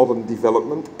own modern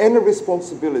development and a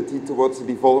responsibility towards the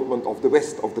development of the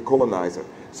West, of the colonizer.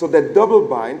 So that double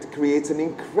bind creates an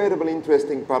incredibly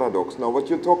interesting paradox. Now, what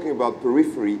you're talking about,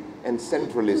 periphery and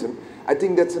centralism, I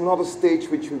think that's another stage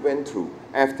which we went through.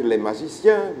 After Les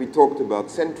Magiciens, we talked about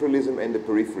centralism and the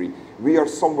periphery. We are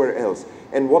somewhere else.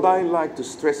 And what I like to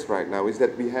stress right now is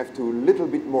that we have to be a little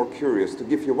bit more curious. To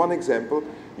give you one example,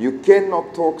 you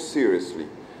cannot talk seriously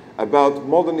about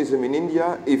modernism in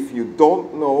India if you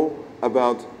don't know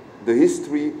about the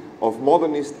history of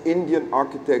modernist Indian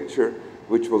architecture,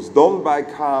 which was done by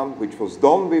Khan, which was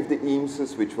done with the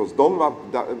Eameses, which was done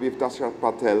with Dasharat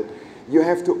Patel. You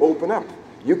have to open up.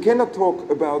 You cannot talk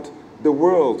about the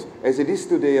world as it is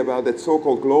today, about that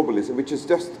so-called globalism, which is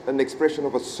just an expression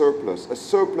of a surplus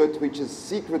which is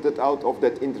secreted out of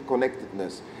that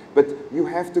interconnectedness. But you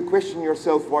have to question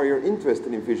yourself why you're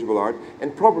interested in visual art,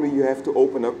 and probably you have to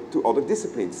open up to other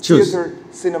disciplines. Chus. Theater,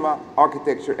 cinema,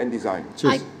 architecture, and design.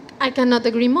 I cannot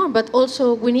agree more, but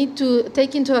also we need to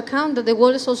take into account that the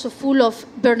world is also full of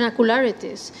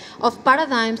vernacularities, of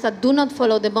paradigms that do not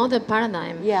follow the modern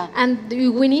paradigm. Yeah. And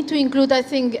we need to include, I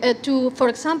think, to, for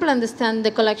example, understand the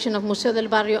collection of Museo del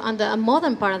Barrio under a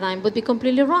modern paradigm would be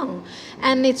completely wrong.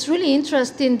 And it's really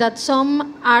interesting that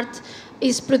some art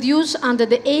is produced under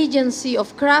the agency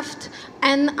of craft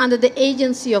and under the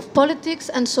agency of politics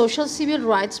and social civil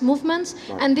rights movements.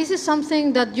 Right. And this is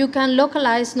something that you can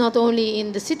localize not only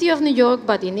in the city of New York,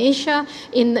 but in Asia,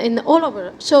 in all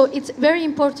over. So it's very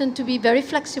important to be very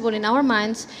flexible in our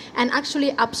minds and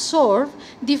actually absorb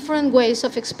different ways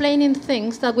of explaining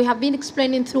things that we have been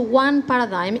explaining through one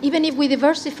paradigm, even if we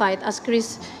diversify it, as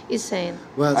Chris is saying.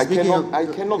 Well, I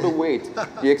cannot await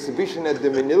the exhibition at the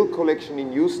Menil collection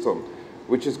in Houston,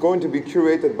 which is going to be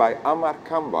curated by Amar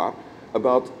Kambar,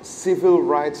 about civil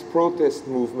rights protest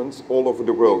movements all over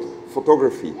the world.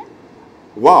 Photography.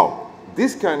 Wow,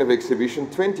 this kind of exhibition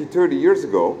 20, 30 years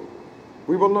ago,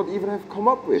 we will not even have come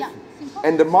up with. Yeah.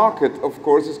 And the market, of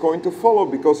course, is going to follow,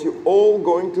 because you're all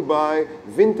going to buy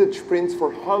vintage prints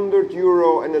for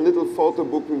 €100 and a little photo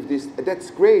book with this.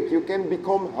 That's great. You can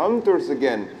become hunters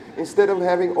again, instead of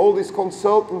having all these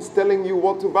consultants telling you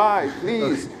what to buy.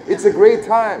 Please, it's a great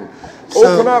time.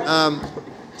 Open up.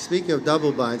 Speaking of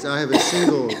double binds, I have a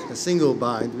single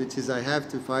bind, which is I have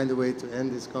to find a way to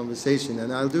end this conversation,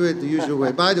 and I'll do it the usual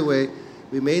way. By the way,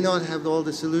 we may not have all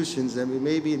the solutions, and we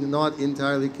may be not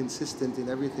entirely consistent in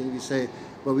everything we say,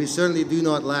 but we certainly do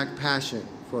not lack passion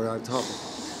for our topic.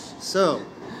 So,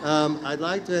 I'd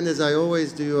like to end, as I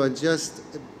always do, on just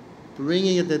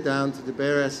bringing it down to the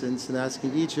bare essence and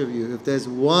asking each of you if there's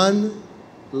one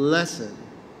lesson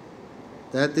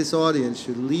that this audience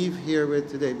should leave here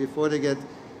with today before they get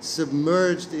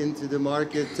submerged into the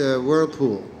market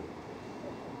whirlpool.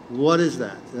 What is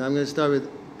that? And I'm going to start with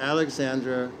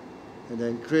Alexandra, and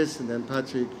then Chris, and then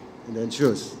Patrick, and then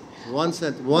Chus.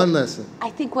 One lesson. I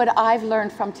think what I've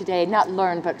learned from today, not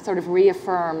learned, but sort of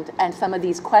reaffirmed, and some of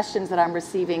these questions that I'm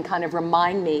receiving kind of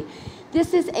remind me,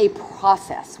 this is a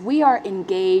process. We are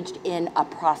engaged in a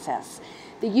process.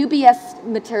 The UBS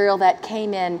material that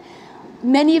came in,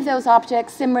 many of those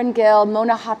objects, Simran Gill,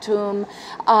 Mona Hatoum,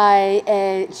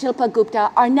 Shilpa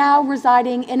Gupta, are now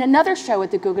residing in another show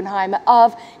at the Guggenheim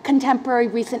of contemporary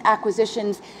recent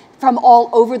acquisitions from all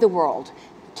over the world.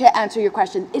 To answer your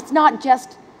question, it's not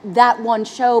just that one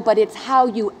show, but it's how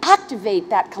you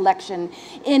activate that collection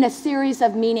in a series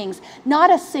of meanings,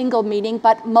 not a single meaning,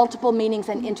 but multiple meanings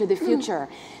and into the future.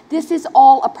 This is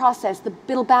all a process. The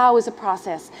Bilbao is a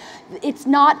process. It's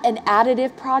not an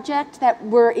additive project that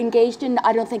we're engaged in.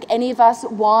 I don't think any of us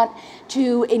want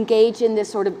to engage in this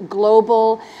sort of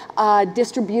global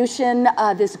distribution,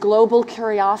 this global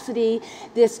curiosity,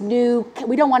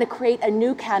 we don't want to create a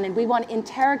new canon. We want to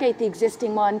interrogate the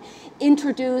existing one,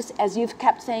 introduce, as you've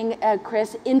kept saying,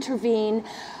 Chris, intervene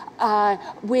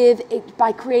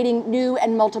by creating new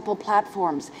and multiple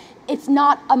platforms. It's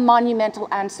not a monumental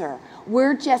answer.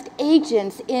 We're just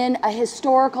agents in a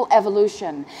historical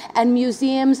evolution, and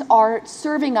museums are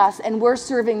serving us, and we're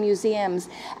serving museums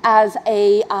as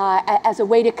a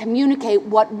way to communicate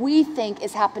what we think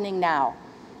is happening now.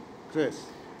 Chris.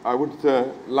 I would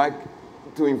like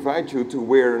to invite you to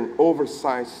wear an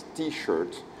oversized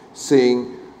T-shirt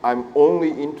saying, "I'm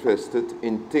only interested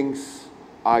in things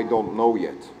I don't know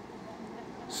yet."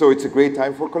 So it's a great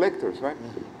time for collectors, right?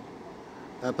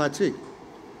 Patrick.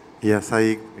 Yes,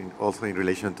 also in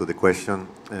relation to the question,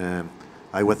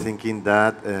 I was thinking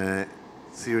that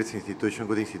serious institutions,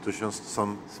 good institutions,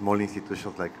 some small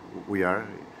institutions like we are,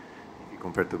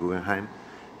 compared to Guggenheim,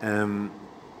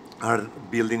 are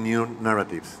building new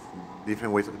narratives,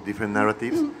 different ways, different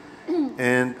narratives,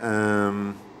 and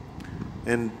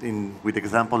with the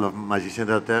example of Magicien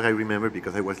de la Terre, I remember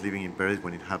because I was living in Paris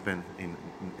when it happened in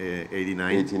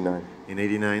 89. In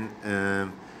 89,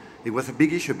 it was a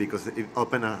big issue because it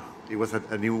opened it was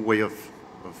a new way of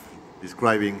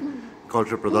describing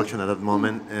cultural production at that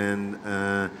moment, and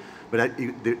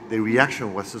the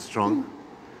reaction was so strong.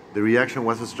 The reaction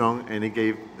was so strong, and it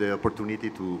gave the opportunity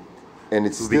to. And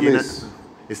it still is.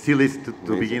 It still is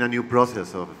to begin a new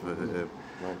process of.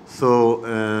 Right.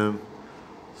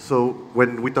 So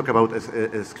when we talk about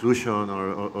exclusion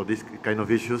or these kind of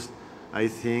issues, I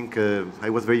think I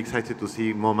was very excited to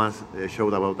see MoMA's show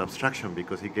about abstraction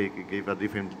because it gave a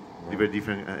very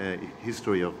different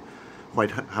history of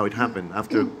how it happened.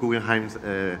 After Guggenheim's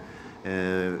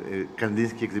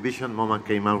Kandinsky exhibition, MoMA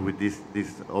came out with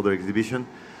this other exhibition.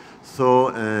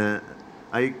 So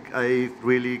I'm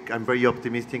very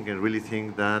optimistic and really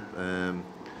think that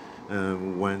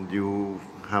when you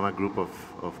have a group of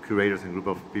curators and group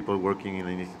of people working in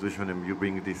an institution and you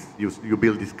bring this, you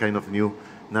build this kind of new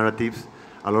narratives,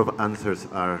 a lot of answers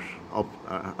are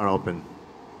open.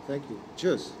 Thank you.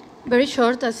 Chus. Very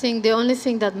short, I think the only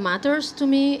thing that matters to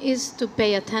me is to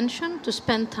pay attention, to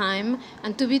spend time,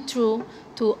 and to be true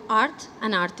to art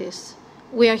and artists.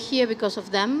 We are here because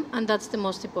of them, and that's the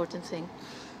most important thing.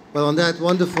 Well, on that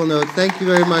wonderful note, thank you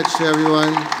very much,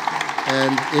 everyone,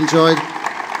 and enjoyed.